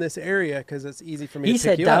 stay in this area because it's easy for me to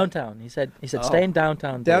pick you downtown. up. He said stay in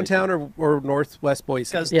downtown. Downtown or northwest Boise.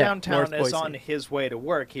 Because downtown is on his way to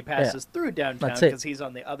work. He passes through downtown because he's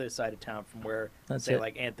on the other side of town from where,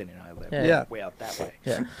 like Anthony and I live. Way out that way.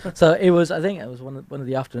 Yeah. So it was. I think it was one of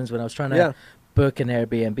the afternoons when I was trying to book an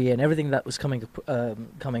Airbnb, and everything that was coming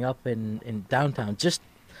up in downtown just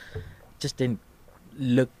didn't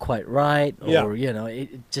look quite right, or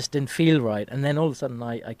it just didn't feel right. And then all of a sudden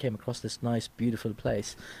I came across this nice beautiful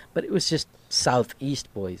place, but it was just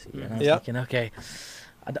southeast Boise, and I was thinking, okay,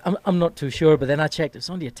 I'm not too sure, but then I checked, it's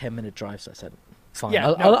only a 10-minute drive, so I said fine,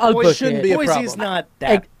 I'll book shouldn't it. be a Boise's problem. not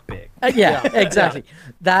that big. Exactly.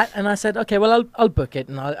 That, and I said, okay, well, I'll book it,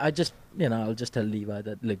 and I just, I'll just tell Levi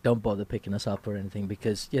that, look, don't bother picking us up or anything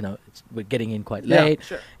because, we're getting in quite late.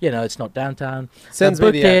 Sure. It's not downtown. Sends so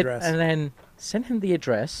I me booked the it, address. and then sent him the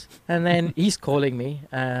address, and then he's calling me,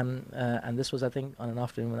 and this was, I think, on an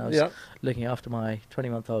afternoon when I was looking after my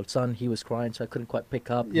 20-month-old son. He was crying, so I couldn't quite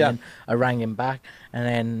pick up. And then I rang him back,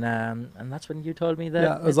 and then and that's when you told me that.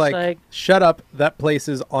 I was like, shut up, that place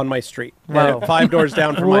is on my street. Wow. 5 doors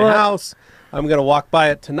down from my house. I'm going to walk by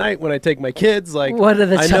it tonight when I take my kids. Like, what are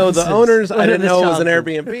the I know the chances? owners. I didn't know it was an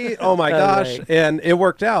chances? Airbnb. Oh my gosh. And it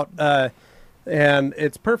worked out. And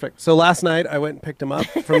it's perfect. So last night I went and picked him up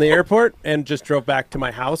from the airport and just drove back to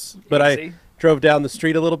my house. But I drove down the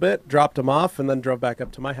street a little bit, dropped him off, and then drove back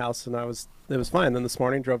up to my house. And it was fine. Then this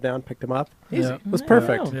morning, drove down, picked him up. It was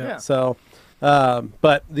perfect. Yeah. So,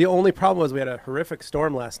 but the only problem was we had a horrific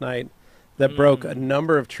storm last night that broke a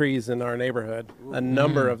number of trees in our neighborhood. A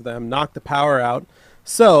number of them knocked the power out.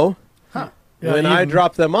 So when I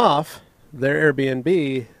dropped them off, their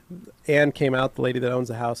Airbnb, Ann came out, the lady that owns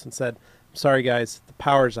the house, and said, sorry guys, the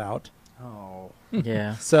power's out. Oh.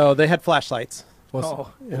 Yeah. So they had flashlights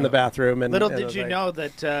Oh. in the bathroom. And Little and I did was you like, know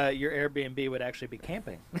that your Airbnb would actually be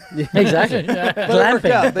camping. Exactly. Glamping.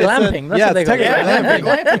 They said- Glamping. That's yeah, what they it's call it.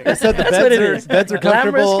 technically glamping. They said the That's what it beds is. are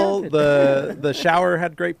Glamorous comfortable. camping. The shower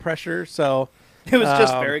had great pressure. So It was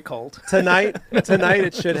just very cold. tonight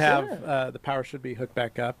it should have the power should be hooked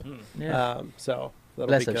back up. Yeah. So that'll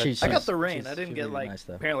Bless be her, good. she's- I got the rain. I she's didn't get really like nice,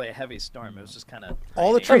 though. apparently a heavy storm. It was just kind of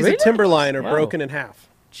All the trees really? at Timberline are Wow. broken in half.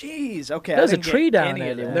 Jeez. Okay. There was I a didn't tree get down any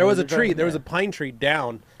there, of that. yeah. There was a it was tree. very- There was a pine tree down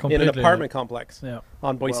in an Completely, apartment complex Yeah.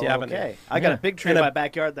 on Boise Well, Avenue. okay. I got a big tree And in a- my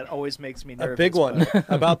backyard that always makes me A nervous. big one, but-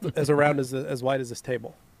 about as around as wide as this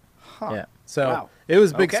table. Huh. Yeah. So Wow. it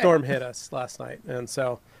was a big Okay. storm hit us last night, and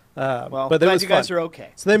so. Well, but it glad was you guys fun. are okay.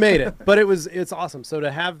 So they made it, but it's awesome. So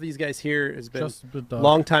to have these guys here has been Just a bit a dark.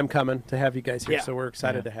 long time coming to have you guys here. Yeah. So we're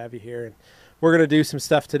excited Yeah. to have you here, and we're gonna do some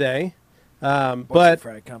stuff today. Boise But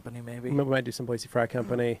Fried Company, maybe. we might do some Boise Fry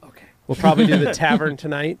Company. Okay. We'll probably do the tavern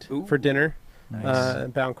tonight Ooh. for dinner, Nice. in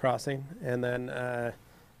Bound Crossing, and then.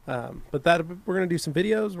 But we're gonna do some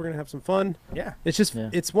videos. We're gonna have some fun. Yeah. It's just Yeah.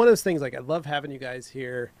 it's one of those things. Like I love having you guys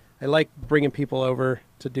here. I like bringing people over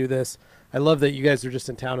to do this. I love that you guys are just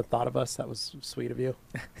in town and thought of us. That was sweet of you.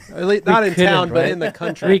 Not in town, but in the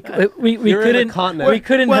country. We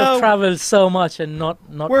couldn't have traveled so much and not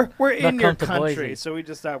we're in not your come to country, Boise. so we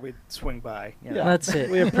just thought we'd swing by. You know? Yeah. That's it.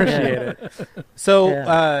 We appreciate it.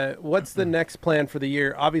 So, what's the next plan for the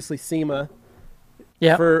year? Obviously, SEMA.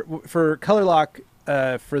 Yeah. For Colourlock,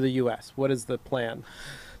 for the U.S., what is the plan?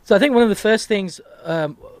 So I think one of the first things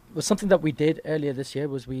was something that we did earlier this year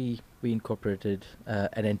was we incorporated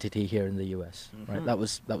an entity here in the US. Right, that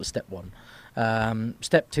was step one.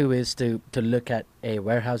 Step two is to look at a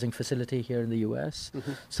warehousing facility here in the US,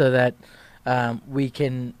 so that we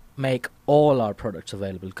can make all our products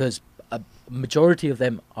available, because a majority of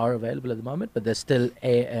them are available at the moment, but there's still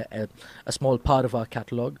a small part of our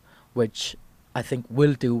catalog which I think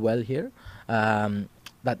will do well here.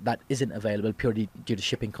 That isn't available purely due to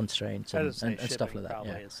shipping constraints and stuff like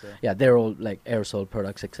that. Yeah, they're all like aerosol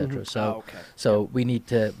products, etc. So we need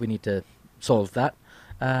to solve that,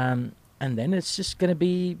 and then it's just going to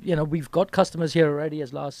be, we've got customers here already,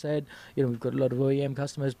 as Lars said. We've got a lot of OEM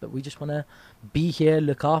customers, but we just want to be here,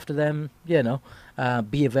 look after them,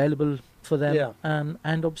 be available for them,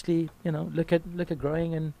 and obviously look at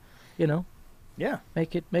growing and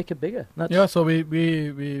make it bigger. So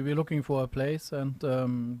we're looking for a place, and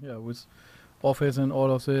with office and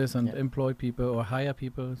all of this, and employ people or hire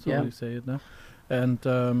people, so we say it now.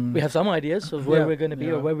 And we have some ideas of where we're going to be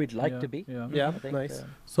or where we'd like to be. Nice.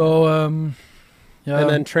 So and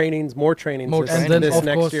then more trainings this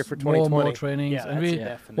next year for 2020. More trainings.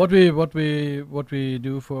 And what we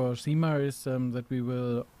do for SEMA is that we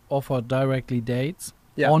will offer directly dates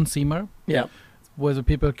on SEMA. Where the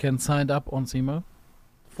people can sign up on SEMA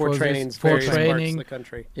for trainings, for various training parts of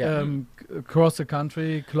the country. Across the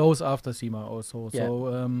country, close after SEMA also.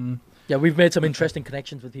 So we've made some interesting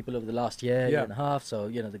connections with people over the last year and a half. So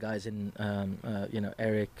the guys in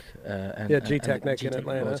Eric and G-Technic in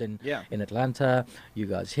Atlanta. In Atlanta, you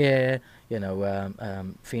guys here,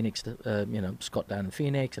 Phoenix, Scott down in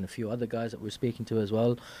Phoenix, and a few other guys that we're speaking to as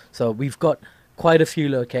well. So we've got quite a few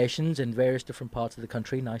locations in various different parts of the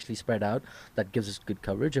country, nicely spread out. That gives us good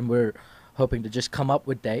coverage, and we're hoping to just come up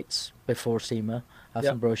with dates before SEMA, have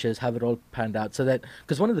some brochures, have it all panned out, so that,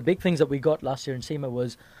 because one of the big things that we got last year in SEMA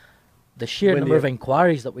was the sheer number of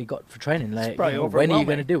inquiries that we got for training. Like, when are you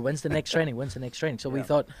going to do? When's the next training? When's the next training? So we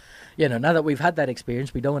thought, now that we've had that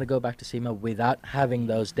experience, we don't want to go back to SEMA without having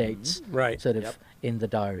those dates sort of in the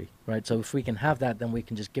diary, right? So if we can have that, then we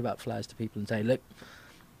can just give out flyers to people and say, look,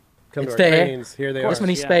 come it's to our there. trainings. Here they are. This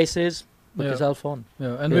many spaces. Book yourself on.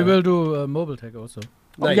 And we will do mobile tech also.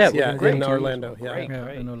 Nice. In Orlando. Great.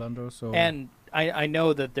 In Orlando. So and I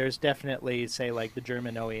know that there's definitely, say, like the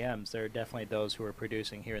German OEMs. There are definitely those who are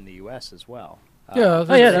producing here in the U.S. as well. That's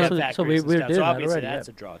so we're doing that obviously already. That's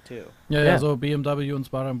a draw too. So BMW in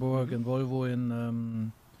Spartanburg and Volvo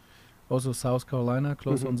in also South Carolina,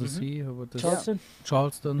 close on the sea.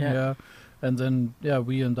 Charleston. And then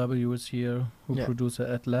BMW is here, who produce the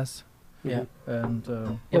Atlas. And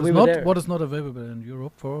what is not available in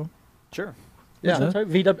Europe for? Sure.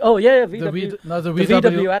 VW. Oh yeah, VW. The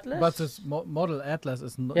VW Atlas. But this model Atlas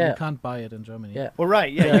is you can't buy it in Germany. Well,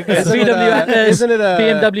 right. You guys VW Atlas. Isn't it a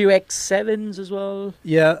BMW X7s as well?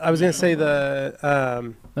 Yeah, I was gonna say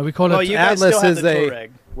the. We call it you Atlas guys still have is the a.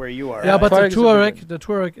 Touareg where you are. Yeah, but the Touareg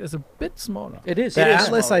Touareg is a bit smaller. It is. The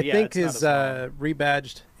Atlas, smaller. I think, is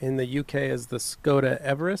rebadged in the UK as the Skoda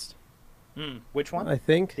Everest. Which one? I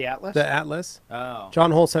think the Atlas. The Atlas. Oh.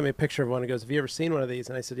 John Hull sent me a picture of one. He goes, "Have you ever seen one of these?"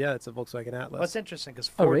 And I said, "Yeah, it's a Volkswagen Atlas." Well, that's interesting because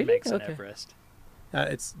Ford makes an Everest.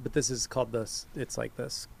 But this is called this. It's like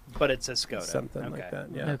this. But it's a Skoda. Something like that.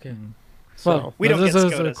 Yeah. Okay. So we don't get this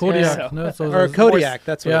is Skodas a Kodiak, or a Kodiak.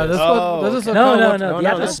 That's what. This is a no. The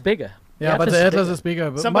Atlas is bigger. Yeah, but the Atlas is bigger.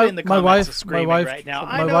 But Somebody in the comments is screaming right now.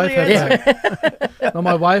 My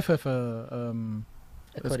wife have a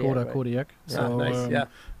Skoda Kodiak. So nice.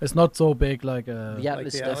 it's not so big like a. The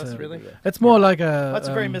Atlas like the Atlas, really? It's more like a. That's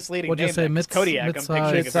a very misleading what name. You say Kodiak. I'm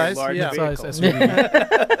picturing a large mid-size vehicle.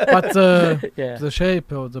 SUV. But the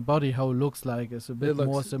shape or the body, how it looks like, is a bit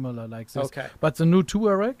more similar like this. Okay. But the new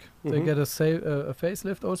Touareg, they get a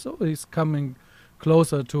facelift also. He's coming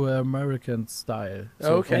closer to an American style.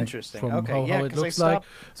 So Interesting. From how it looks like. like.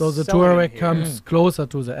 So the Touareg comes closer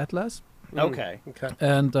to the Atlas. Okay.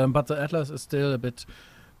 And but the Atlas is still a bit,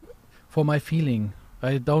 for my feeling,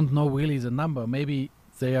 I don't know really the number. Maybe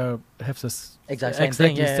they have this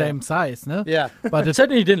exactly same size, no? Yeah. But it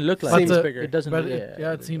certainly didn't look like. It seems bigger. It doesn't. But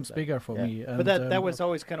it seems bigger for me. But that was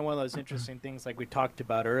always kind of one of those interesting things, like we talked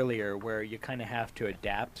about earlier, where you kind of have to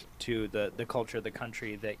adapt to the culture of the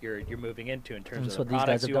country that you're moving into in terms of the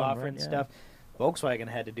products you offer and stuff. Volkswagen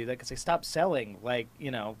had to do that because they stopped selling, like,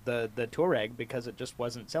 the Touareg because it just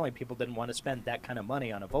wasn't selling. People didn't want to spend that kind of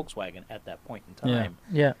money on a Volkswagen at that point in time.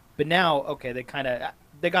 Yeah. But now, okay, they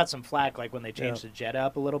got some flack, like when they changed the Jetta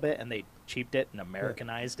up a little bit and they cheaped it and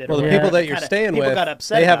Americanized it. Well, the people that you're staying with, got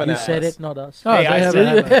upset. They haven't You asked. said it, not us. Oh, Hey, they I have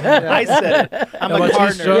said it. it. I said it. I'm a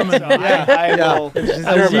car she's nerd, German. so I will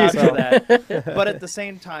German, used to that. But at the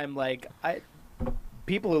same time, like,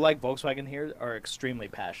 people who like Volkswagen here are extremely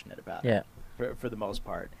passionate about it, for the most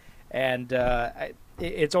part. And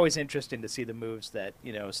it's always interesting to see the moves that,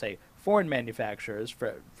 say, foreign manufacturers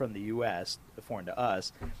from the U.S., foreign to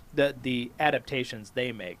us, the adaptations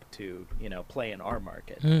they make to, play in our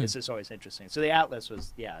market. It's just always interesting. So the Atlas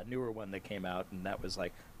was, a newer one that came out, and that was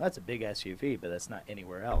like, well, that's a big SUV, but that's not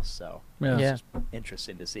anywhere else. So it's just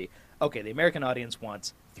interesting to see. Okay, the American audience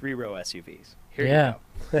wants 3-row SUVs. Here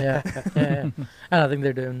you go. And I think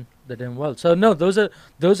they're doing well. So no, those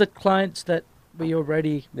are clients that we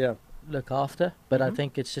already look after, but I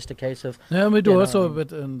think it's just a case of we do also a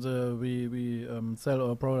bit, and we sell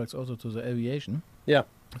our products also to the aviation. Yeah.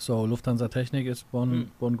 So Lufthansa Technik is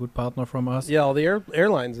one good partner from us. Yeah, all the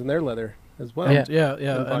airlines in their leather as well. And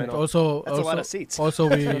and also that's a lot of seats. Also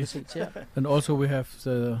we and also we have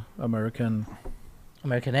the American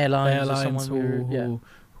airlines who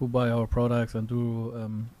buy our products and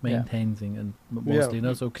do maintaining and mostly,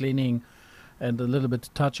 so cleaning and a little bit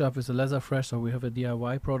touch up with the leather fresh. So we have a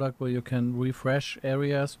DIY product where you can refresh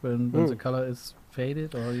areas when the color is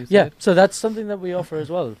faded, or you say so that's something that we offer as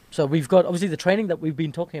well. So we've got obviously the training that we've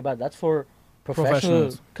been talking about. That's for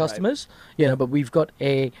professional customers, but we've got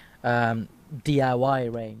a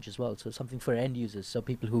DIY range as well. So something for end users, so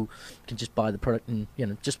people who can just buy the product and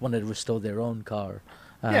just want to restore their own car.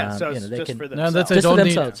 So they just can for and themselves. they Just for don't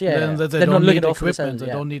themselves, need, they're not looking at equipment. They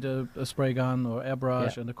don't need a spray gun or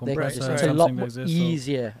airbrush and a compressor. It's a lot something more like this,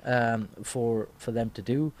 easier for them to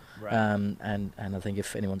do. Right. And I think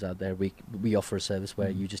if anyone's out there, we offer a service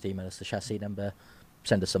where you just email us the chassis number,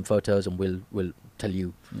 send us some photos, and we'll tell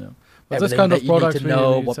you. But this kind of products to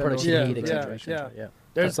know what sell products also. you need, etc.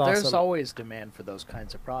 There's awesome. always demand for those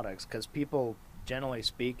kinds of products because people, generally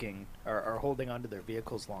speaking, are holding onto their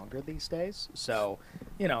vehicles longer these days. So,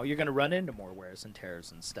 you're going to run into more wears and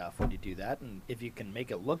tears and stuff when you do that. And if you can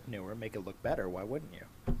make it look newer, make it look better, why wouldn't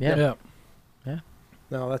you? Yeah.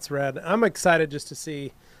 No, that's rad. I'm excited just to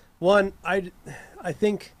see. One, I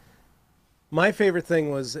think my favorite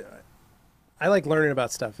thing was I like learning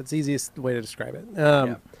about stuff. It's the easiest way to describe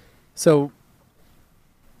it. So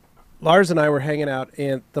Lars and I were hanging out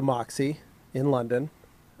at the Moxie in London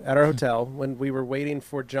at our hotel when we were waiting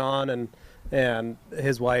for John and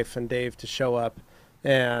his wife and Dave to show up,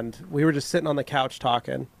 and we were just sitting on the couch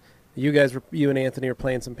talking. You and Anthony were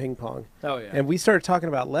playing some ping pong. Oh yeah. And we started talking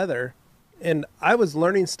about leather, and I was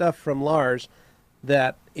learning stuff from Lars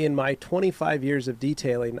that in my 25 years of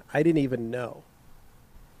detailing I didn't even know.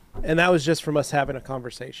 And that was just from us having a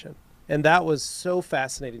conversation. And that was so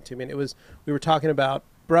fascinating to me. And we were talking about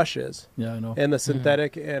brushes, I know, and the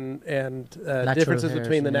synthetic and differences hairs,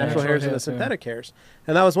 between the natural hairs and the synthetic hairs.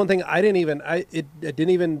 And that was one thing it didn't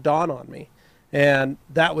even dawn on me. And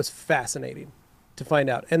that was fascinating to find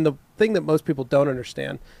out. And the thing that most people don't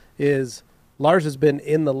understand is Lars has been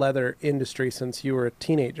in the leather industry since you were a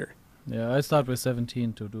teenager. Yeah, I started with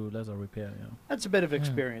 17 to do leather repair. That's a bit of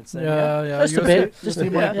experience then. Yeah. Just a bit.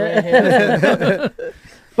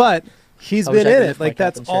 But he's been in it. Like,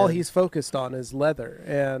 that's and all share. he's focused on is leather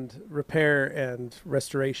and repair and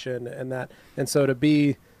restoration and that. And so to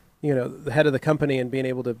be, the head of the company and being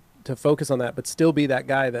able to focus on that, but still be that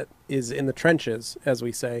guy that is in the trenches, as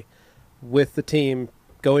we say, with the team,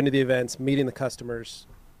 going to the events, meeting the customers,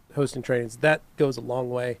 hosting trainings, that goes a long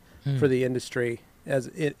way for the industry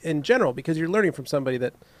in general, because you're learning from somebody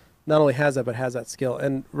that not only has that, but has that skill.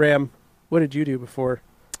 And Ram, what did you do before?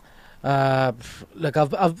 Look,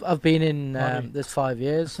 I've been in this 5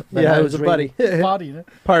 years. But Yeah, I it was a buddy. Party, no?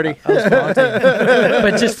 Party. I was partying.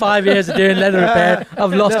 But just 5 years of doing leather repair,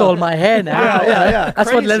 I've lost all my hair now. Yeah. That's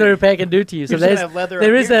what Crazy. leather repair can do to you. So You're just gonna have leather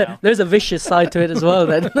there up is here now. there's a vicious side to it as well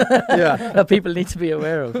that people need to be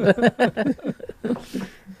aware of.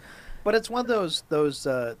 But it's one of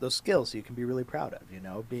those skills you can be really proud of, being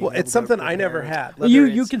Well, able it's to something I repair never had. leather. you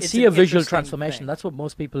It's- can it's see an a visual interesting transformation. thing. That's what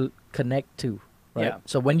most people connect to, right? Yeah.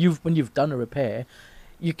 So when you've done a repair,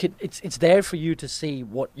 it's there for you to see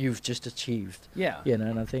what you've just achieved. Yeah.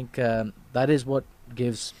 And I think that is what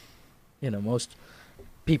gives most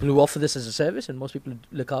people who offer this as a service, and most people who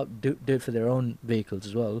do it for their own vehicles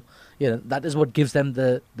as well. That is what gives them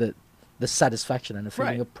the satisfaction and a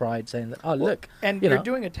feeling Right. of pride, saying that, oh, look, And you you're know.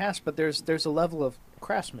 doing a task, but there's a level of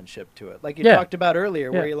craftsmanship to it, like you Yeah. talked about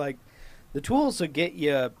earlier, where Yeah. you're like, The tools will get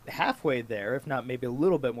you halfway there, if not maybe a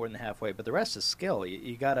little bit more than halfway, but the rest is skill.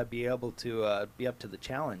 You got to be able to be up to the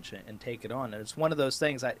challenge and take it on. And it's one of those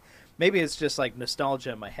things, maybe it's just like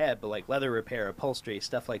nostalgia in my head, but like leather repair, upholstery,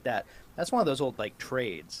 stuff like that, that's one of those old like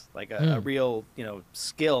trades, like a real,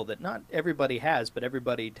 skill that not everybody has, but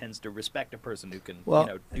everybody tends to respect a person who can,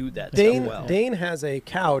 do that stuff well. Dane has a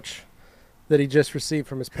couch that he just received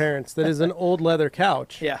from his parents that is an old leather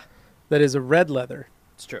couch. Yeah. That is a red leather.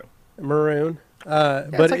 It's true. Maroon, but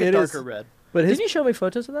it's like a darker red. But didn't you show me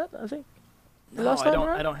photos of that? I think. No, last time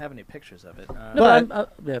I don't have any pictures of it.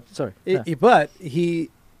 Sorry. But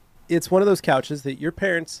it's one of those couches that your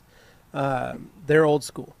parents, they're old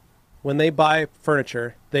school. When they buy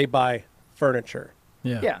furniture, they buy furniture.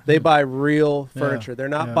 Yeah. They buy real furniture. They're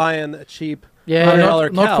not buying a cheap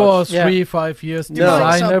not couch. for 3-5 years No.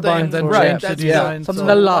 design. They're buying then change the design. Something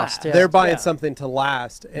that lasts. They're buying something to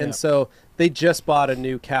last, and so they just bought a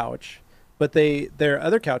new couch, but their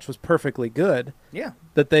other couch was perfectly good. Yeah.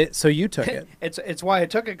 So you took it. It's why I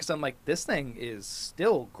took it, because I'm like, this thing is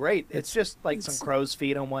still great. It's just like some crow's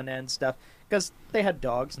feet on one end stuff, because they had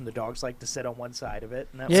dogs, and the dogs like to sit on one side of it.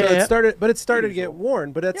 And it started to get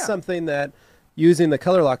worn, but that's something that, using the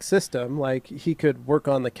Colourlock system, like he could work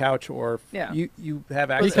on the couch, or you have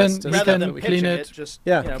access to rather than clean it, just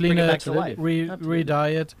clean it back it, to life. re-dye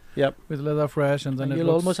it with leather fresh, and then you'll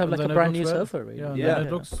almost have like a brand new sofa. Really.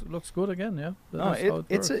 It looks good again. Yeah,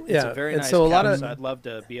 it's a very nice so couch. So I'd love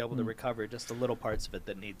to be able to recover just the little parts of it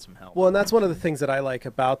that need some help. Well, and that's one of the things that I like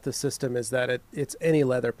about the system, is that it's any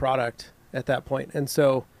leather product at that point. And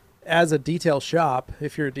so as a detail shop,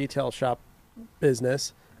 if you're a detail shop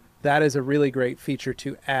business, that is a really great feature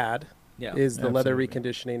to add, is the leather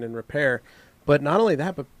reconditioning and repair. But not only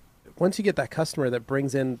that, but once you get that customer that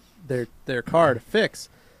brings in their car to fix,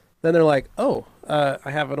 then they're like, I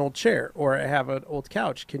have an old chair, or I have an old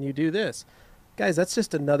couch. Can you do this? Guys, that's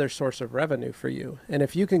just another source of revenue for you. And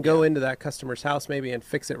if you can go into that customer's house maybe and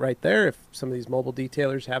fix it right there, if some of these mobile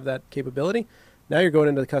detailers have that capability, now you're going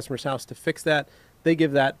into the customer's house to fix that. They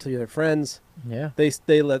give that to their friends. Yeah.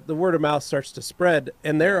 They let the word of mouth starts to spread.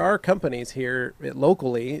 And there are companies here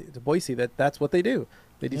locally to Boise that's what they do.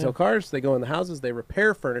 They detail cars, they go in the houses, they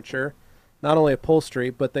repair furniture, not only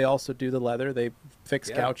upholstery, but they also do the leather. They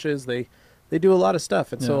fix couches. They do a lot of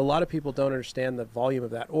stuff. And so a lot of people don't understand the volume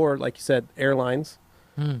of that. Or like you said, airlines.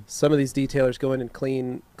 Some of these detailers go in and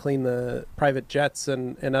clean the private jets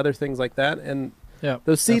and other things like that. And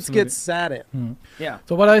those seats get sat in.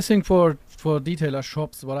 So what I think for detailer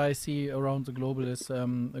shops, what I see around the global is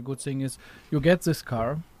a good thing is you get this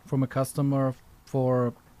car from a customer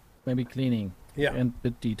for maybe cleaning and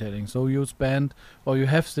bit detailing. So you spend, or you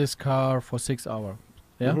have this car for 6 hours,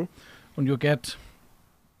 and you get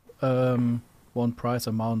one price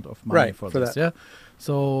amount of money for this. That.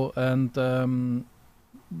 So and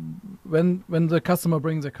when the customer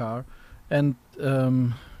brings a car, and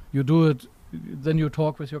you do it. Then you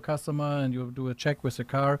talk with your customer and you do a check with the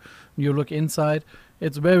car. You look inside.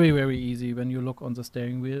 It's very, very easy when you look on the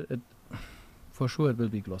steering wheel. For sure, it will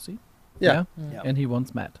be glossy. Yeah. And he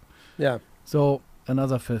wants matte. Yeah. So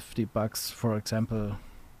another $50, for example.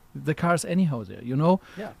 The car's anyhow there,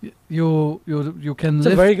 Yeah. You can. It's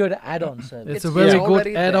a very good add-on service. It's a very good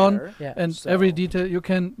add-on, and so every detail you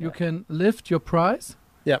can lift your price.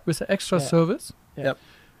 With the extra service. That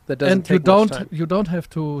doesn't and take much time. you don't have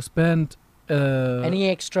to spend. Any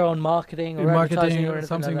extra on marketing or marketing or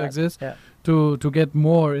something like this to get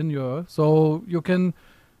more in your, so you can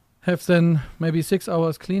have then maybe 6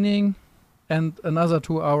 hours cleaning and another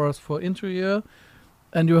 2 hours for interior,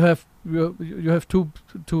 and you have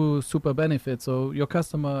two super benefits. So your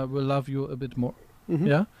customer will love you a bit more,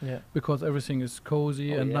 because everything is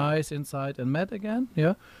cozy and nice inside and matte again,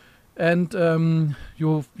 and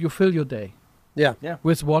you fill your day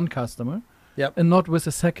with one customer. And not with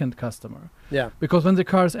a second customer. Because when the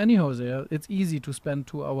car is anyhow there, it's easy to spend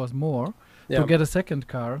 2 hours more to get a second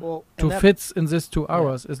car. To fit in this 2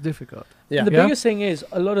 hours is difficult. And the biggest thing is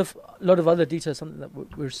a lot of other details. Something that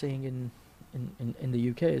we're seeing in the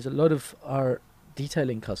UK is a lot of our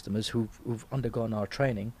detailing customers who've undergone our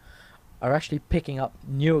training are actually picking up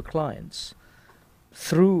newer clients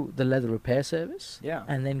through the leather repair service.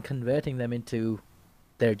 And then converting them into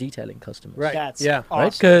their detailing customers. That's awesome.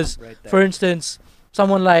 Right? Because, for instance,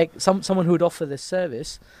 someone like someone who would offer this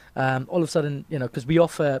service, all of a sudden, because we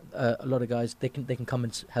offer a lot of guys, they can come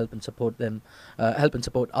and help and support them, help and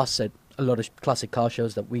support us at a lot of classic car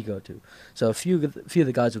shows that we go to. So a few of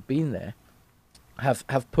the guys who've been there have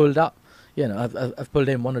pulled up. I've pulled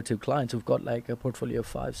in 1 or 2 clients who've got like a portfolio of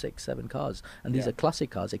 5, 6, 7 cars, and these are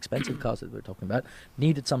classic cars, expensive cars that we're talking about.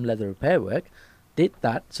 Needed some leather repair work. did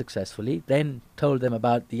that successfully, then told them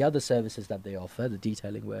about the other services that they offer, the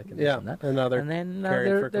detailing work and this and that. And now they're And then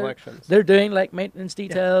caring for collections. they're doing like maintenance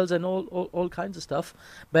details and all kinds of stuff.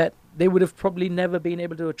 But they would have probably never been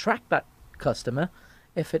able to attract that customer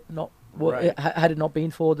if it not had it not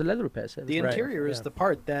been for the leather repair service. The interior is the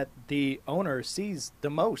part that the owner sees the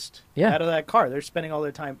most Yeah. out of that car. They're spending all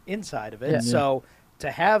their time inside of it. Yeah. So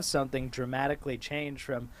to have something dramatically change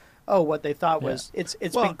from what they thought was it's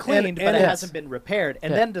Well, been cleaned and but it it's- hasn't been repaired,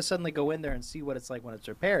 and then to suddenly go in there and see what it's like when it's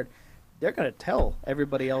repaired, they're going to tell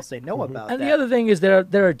everybody else they know about And that. the other thing is there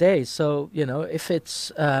are days. So if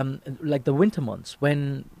it's like the winter months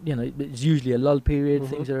when it's usually a lull period,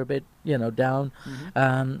 things are a bit down.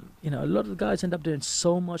 A lot of the guys end up doing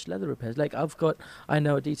so much leather repairs. Like I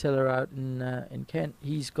know a detailer out in Kent.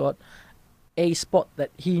 He's got a spot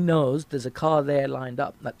that he knows there's a car there lined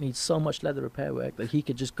up that needs so much leather repair work that he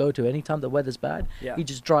could just go to anytime the weather's bad. Yeah. He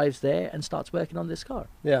just drives there and starts working on this car,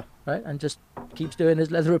 Yeah. right? And just keeps doing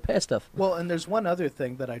his leather repair stuff. Well, and there's one other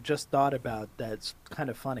thing that I just thought about that's kind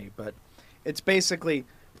of funny, but it's basically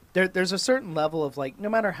there's a certain level of, like, no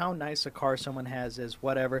matter how nice a car someone has is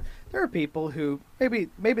whatever, there are people who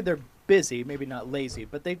maybe they're busy, maybe not lazy,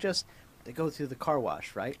 but they go through the car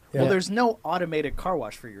wash, right? Yeah. Well, there's no automated car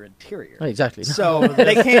wash for your interior. Oh, exactly. So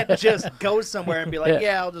they can't just go somewhere and be like,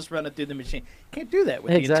 Yeah. I'll just run it through the machine. Can't do that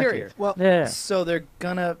with Exactly. the interior. Well, Yeah. So they're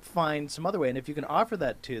going to find some other way. And if you can offer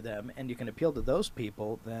that to them and you can appeal to those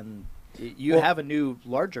people, then you have a new,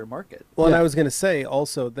 larger market. Well, and I was going to say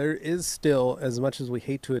also, there is still, as much as we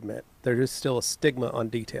hate to admit, there is still a stigma on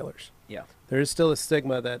detailers. Yeah. There is still a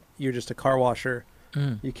stigma that you're just a car washer.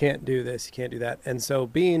 You can't do this, you can't do that. And so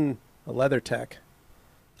being a leather tech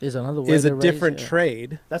Is another way is to a raise, different yeah.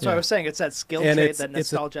 trade. That's what I was saying. It's that skill And trade, it's- that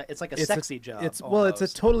it's a- nostalgia. It's like a sexy job. It's a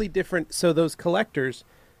almost. totally different. So those collectors,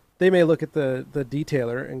 they may look at the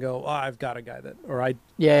detailer and go, I've got a guy that, or I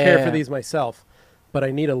care for these myself, but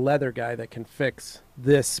I need a leather guy that can fix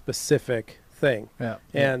this specific thing. Yeah.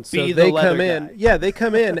 And so Be the they leather come in. guy. Yeah, they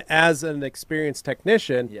come in as an experienced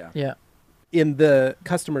technician Yeah. in the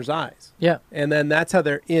customer's eyes. Yeah. And then that's how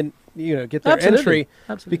they're get their Absolutely. entry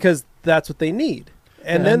Absolutely. because that's what they need.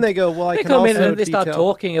 And then they go, well, I They can come also in and they start detail-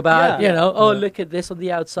 talking about, Yeah. look at this on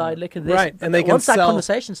the outside, look at this. Right, and they can once that sell-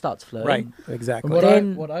 conversation starts flowing, Right, And exactly.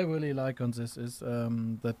 what I really like on this is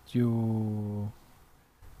that you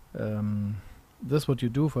this what you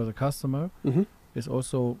do for the customer Mhm. is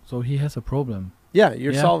also so he has a problem Yeah,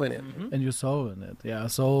 you're Yeah. solving it. Mhm. and you're solving it. Yeah.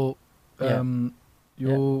 So Yeah.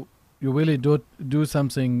 you really do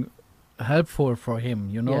something helpful for him.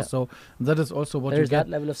 Yeah. So that is also what there's you that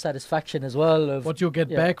get. level of satisfaction as well. Of What you get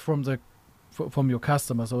yeah. back from the from your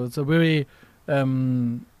customer. So it's a very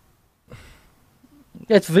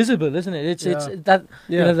it's visible, isn't it? It's Yeah. that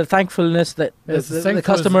Yeah. the thankfulness that Yes, the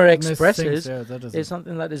customer thankfulness expresses things, that is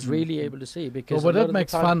something that is really able to see because. So, but a lot that of the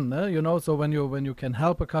makes time- fun, So when you can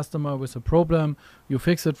help a customer with a problem, you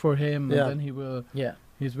fix it for him, Yeah. and then he will. Yeah.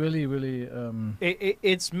 He's really.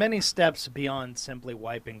 It's many steps beyond simply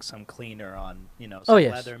wiping some cleaner on, some Oh,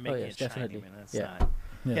 yes. leather, Oh, making yes, it shiny. definitely. I mean, that's Yeah. not.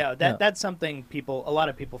 Yeah. Yeah, Yeah. that's something a lot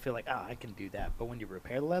of people feel like, I can do that. But when you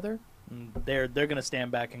repair the leather, they're going to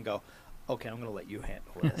stand back and go, okay, I'm going to let you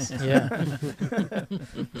handle this. Yeah.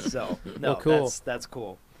 So, no, Well, cool. that's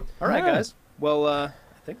cool. All right, Yeah. guys. Well, I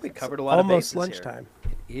think we covered a lot Almost of bases here. lunchtime.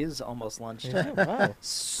 It is almost lunchtime. Yeah, wow.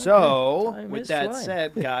 So, Time with is that flying.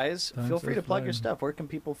 said, guys, Time feel is free to plug your flying. stuff. Where can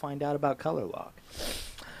people find out about Colourlock?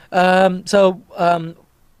 The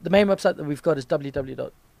main website that we've got is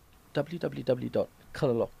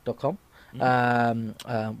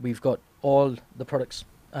www.colourlock.com. We've got all the products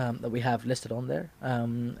that we have listed on there.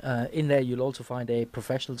 In there, you'll also find a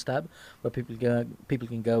professionals tab where people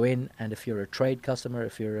can go in, and if you're a trade customer,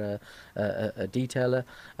 if you're a detailer,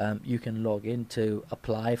 you can log in to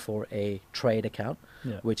apply for a trade account,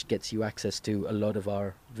 which gets you access to a lot of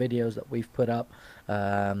our videos that we've put up,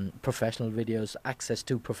 professional videos, access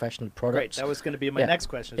to professional Great. products. That was going to be my Yeah. next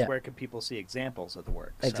question, is Yeah. where can people see examples of the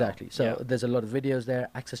work? Exactly. So yeah. there's a lot of videos there,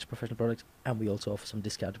 access to professional products, and we also offer some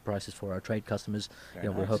discounted prices for our trade customers. Very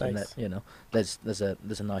We're nice. hoping Nice. that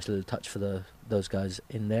there's a nice little touch for those guys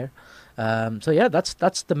in there. So yeah,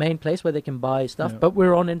 that's the main place where they can buy stuff. Yeah. But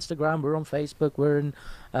we're on Instagram, we're on Facebook, we're in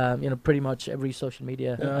pretty much every social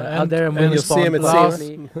media out there, and and we you'll see 'em respond at Lars,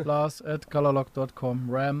 quickly. Lars at colourlock.com,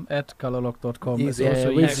 ram@colourlock.com. It's Easy.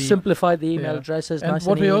 also We've easy. simplified the email Yeah. addresses. And nice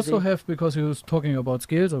what and we easy. also have, because he was talking about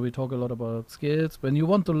skills, or we talk a lot about skills. When you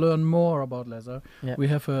want to learn more about leather, Yeah. we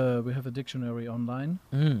have a dictionary online.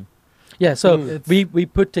 Mm. Yeah, so Mm. It's- we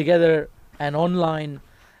put together an online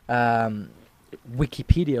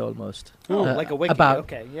Wikipedia almost. Like a wiki.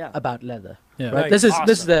 About leather. Yeah. Right. Nice.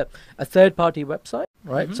 This is a third-party website,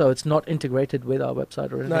 right? So it's not integrated with our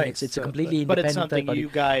website or anything. Nice. It's a completely But independent it's something third-party. you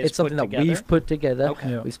guys It's something put that together? we've put together.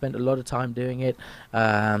 Okay. Yeah. We spent a lot of time doing it,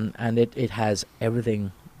 and it has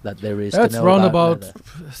everything that there is That's to know round about about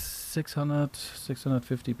leather.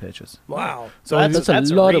 650 pages. Wow. So that's a a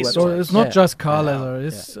lot of resource. So it's not Yeah. just car Yeah. leather.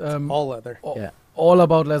 It's All leather. Yeah. all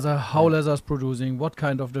about leather, how leather is producing, what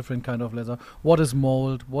kind of different kind of leather, what is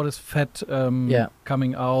mold, what is fat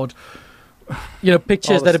coming out.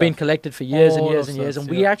 Pictures the that have been stuff. collected for years and All years of and years, stuff,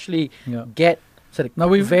 and we actually Yeah. get sort of Now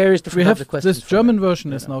we various different we types have of questions. this from German it.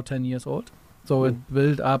 version is now 10 years old, so it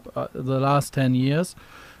built up the last 10 years,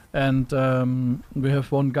 and we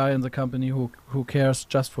have one guy in the company who cares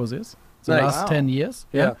just for this. The Nice. last Wow. 10 years.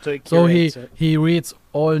 Yeah. So curates it. he reads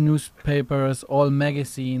all newspapers, all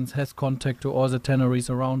magazines, has contact to all the tanneries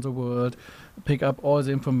around the world, pick up all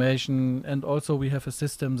the information, and also we have a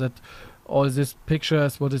system that all these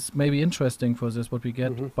pictures, what is maybe interesting for this, what we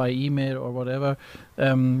get by email or whatever,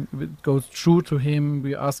 it goes through to him.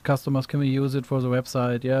 We ask customers, can we use it for the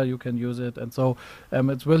website? Yeah, you can use it. And so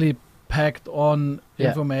it's really packed on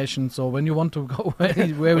information. So when you want to go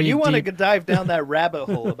where When you want to deep, dive down that rabbit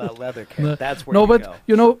hole about leather care, No. that's where no, you but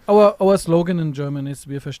go. our slogan in German is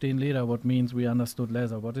 "Wir verstehen Leder," what means we understood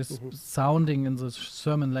leather. What is sounding in the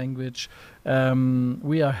German language,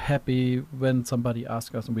 we are happy when somebody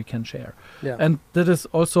asks us and we can share. Yeah. And that is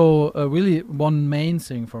also really one main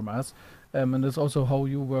thing from us. And it's also how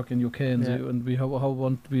you work in UK and we how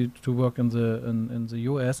want we to work in the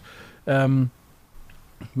US.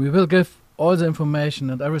 We will give all the information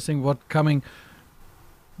and everything what coming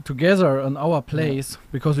together on our place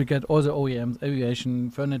because we get all the OEMs, aviation,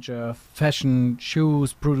 furniture, fashion,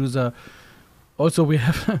 shoes, producer. Also, we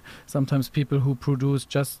have sometimes people who produce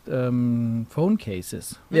just phone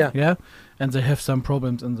cases. Yeah. Yeah. And they have some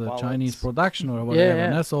problems in the Wallets. Chinese production or whatever.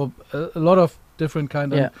 yeah. Yeah? So a lot of different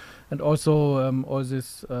kind of, Yeah. and also all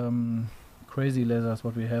this crazy leathers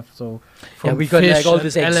what we have. So We got like fish all and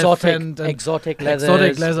this elephant and exotic leathers.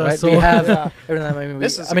 exotic leathers, Right? so- We have Yeah. everything. I mean,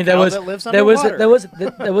 This is I mean a there cow was that lives there was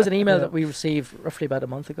underwater. there was an email Yeah. that we received roughly about a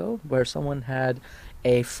month ago where someone had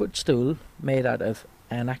a footstool made out of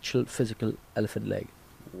an actual physical elephant leg.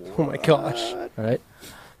 Oh my gosh. All right.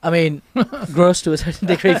 I mean, gross to a certain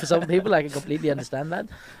degree for some people. I can completely understand that.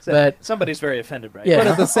 So But somebody's very offended, right? Yeah. But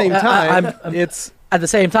at the same time, I'm- at the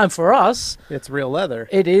same time, for us, it's real leather.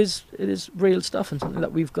 it is real stuff and something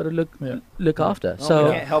that we've got to look after. Well, So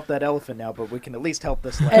we can't help that elephant now, but we can at least help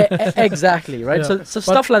this E- leather. exactly right. Yeah. So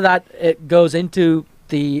stuff like that it goes into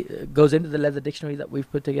the leather dictionary that we've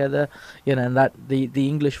put together, and that the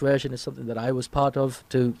English version is something that I was part of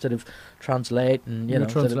to sort of translate and You sort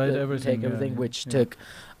of, translate everything, take yeah, everything, yeah, which yeah. took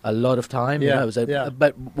a lot of time. Yeah, It was yeah.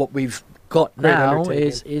 but what we've got Great now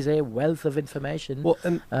undertaking. is a wealth of information. Well,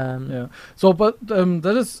 and Yeah. So, but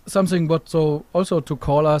that is something. But so also to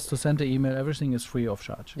call us, to send an email, everything is free of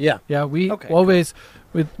charge. yeah. Yeah, we Okay, always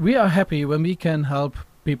we are happy when we can help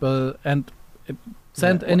people and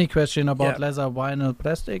send any question about Yeah. leather, vinyl,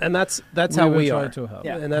 plastic. And that's how will we try are. to help.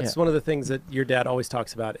 Yeah. And that's one of the things that your dad always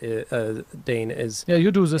talks about, Dane, is Yeah,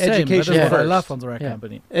 you do the same. That is Education what I first. love on the rack Yeah.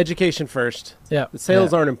 company. education first. Yeah. The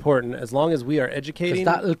sales Yeah. aren't important as long as we are 'Cause educating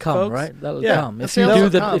that'll come, folks. right? That'll Yeah. come. The If you sales do will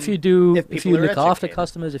the, come if you do, if if people you are look after educated.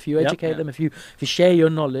 customers, if you Yep. educate Yeah. them, if you share your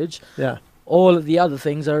knowledge, Yeah. all of the other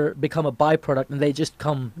things become a byproduct, and they just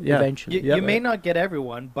come Yeah. eventually. You, Yep. you may not get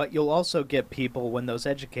everyone, but you'll also get people when those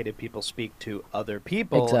educated people speak to other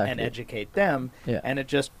people and Exactly. educate them, Yeah. and it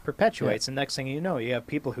just perpetuates. And next thing you know, you have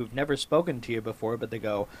people who've never spoken to you before, but they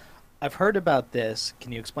go, I've heard about this.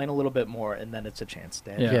 Can you explain a little bit more? And then it's a chance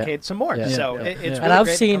to Yeah. educate some more. Yeah. So Yeah. it's Yeah. really And I've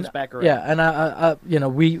great it seen, comes back around. yeah, and I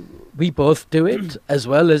we both do it as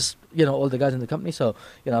well as all the guys in the company. So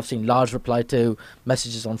I've seen Lars reply to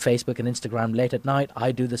messages on Facebook and Instagram late at night.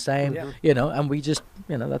 I do the same. Yeah. And we just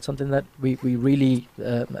that's something that we really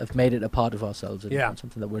have made it a part of ourselves. And Yeah.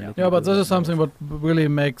 something that we're Yeah. looking Yeah, to but do this is more something of. what really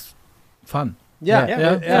makes fun. Yeah. Yeah.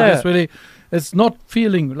 Yeah, Yeah. It's really, it's not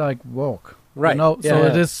feeling like work. Right. So Yeah.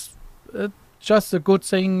 it is just a good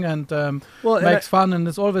thing and Well, and makes fun, and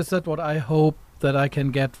it's always that what I hope that I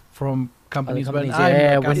can get from companies, companies, when I'm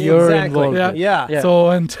yeah, a when customer. you're exactly. involved. Yeah. Yeah. So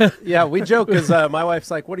and Yeah, we joke because my wife's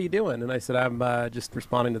like, "What are you doing?" And I said, "I'm just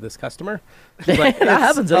responding to this customer." She's like, That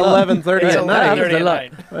happens a lot. 11:30 It's at 11:30 night. a lot.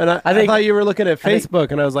 at night. And I I think- thought you were looking at I think-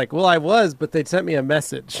 Facebook, and I was like, "Well, I was, but they sent me a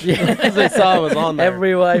message. Yeah. they saw I was on there."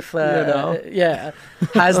 Every wife, You know? yeah.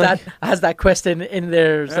 has that question in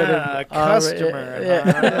their sort of customer.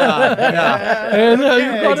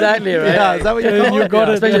 Exactly right. Yeah, is that what you And call you it? got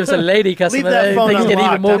Yeah. especially if it's a lady Leave customer. that phone Things get unlocked.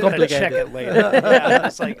 even more I'm gonna check complicated. it later. Yeah,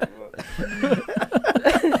 it's like,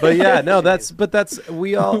 But yeah, no, that's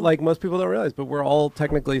we all, like, most people don't realize, but we're all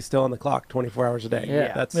technically still on the clock 24 hours a day.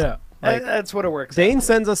 Yeah. That's Like, that's what it works. Dane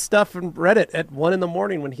sends us stuff from Reddit at 1 a.m.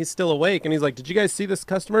 when he's still awake, and he's like, "Did you guys see this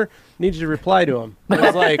customer? Need you to reply to him." I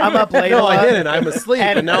was like, I'm up late. No, I didn't. I'm asleep,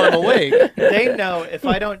 and now I'm awake. They know if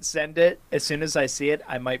I don't send it as soon as I see it,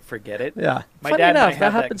 I might forget it. Yeah. My Funny dad enough, might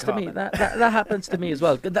that have happens to me. comment. That happens to me as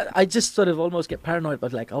well. I just sort of almost get paranoid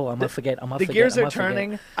about like, oh, I might forget. The gears are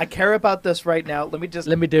turning. I care about this right now. Let me do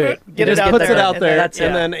it. He Get it just out puts there. it out there, that's and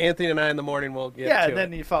it. then Anthony and I in the morning will get Yeah, to and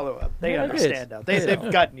then it. you follow up. They Yeah, understand now.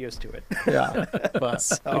 They've gotten used to it. Yeah. But,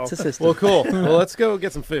 So, It's a system. well, cool. Well, let's go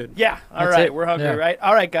get some food. yeah. All That's right. it. We're hungry, Yeah. right?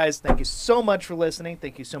 All right, guys. Thank you so much for listening.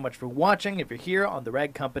 Thank you so much for watching. If you're here on the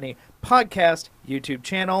Rag Company podcast YouTube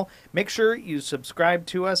channel, make sure you subscribe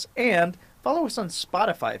to us and follow us on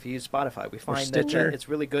Spotify if you use Spotify. We find that Stitcher. it's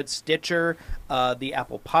really good. Stitcher, the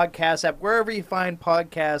Apple Podcast app, wherever you find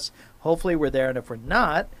podcasts. Hopefully we're there. And if we're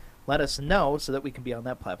not, let us know so that we can be on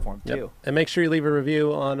that platform Yep. too. And make sure you leave a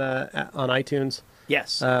review on iTunes.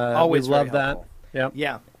 Yes. we Always very love that. helpful. Yep.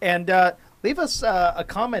 Yeah, and leave us a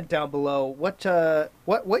comment down below.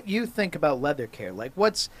 What you think about leather care? Like,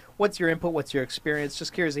 what's your input? What's your experience?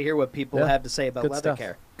 Just curious to hear what people Yeah. have to say about Good leather stuff.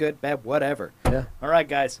 care. Good, bad, whatever. Yeah. All right,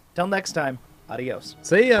 guys. Till next time. Adios.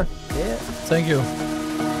 See ya. Yeah. Thank you.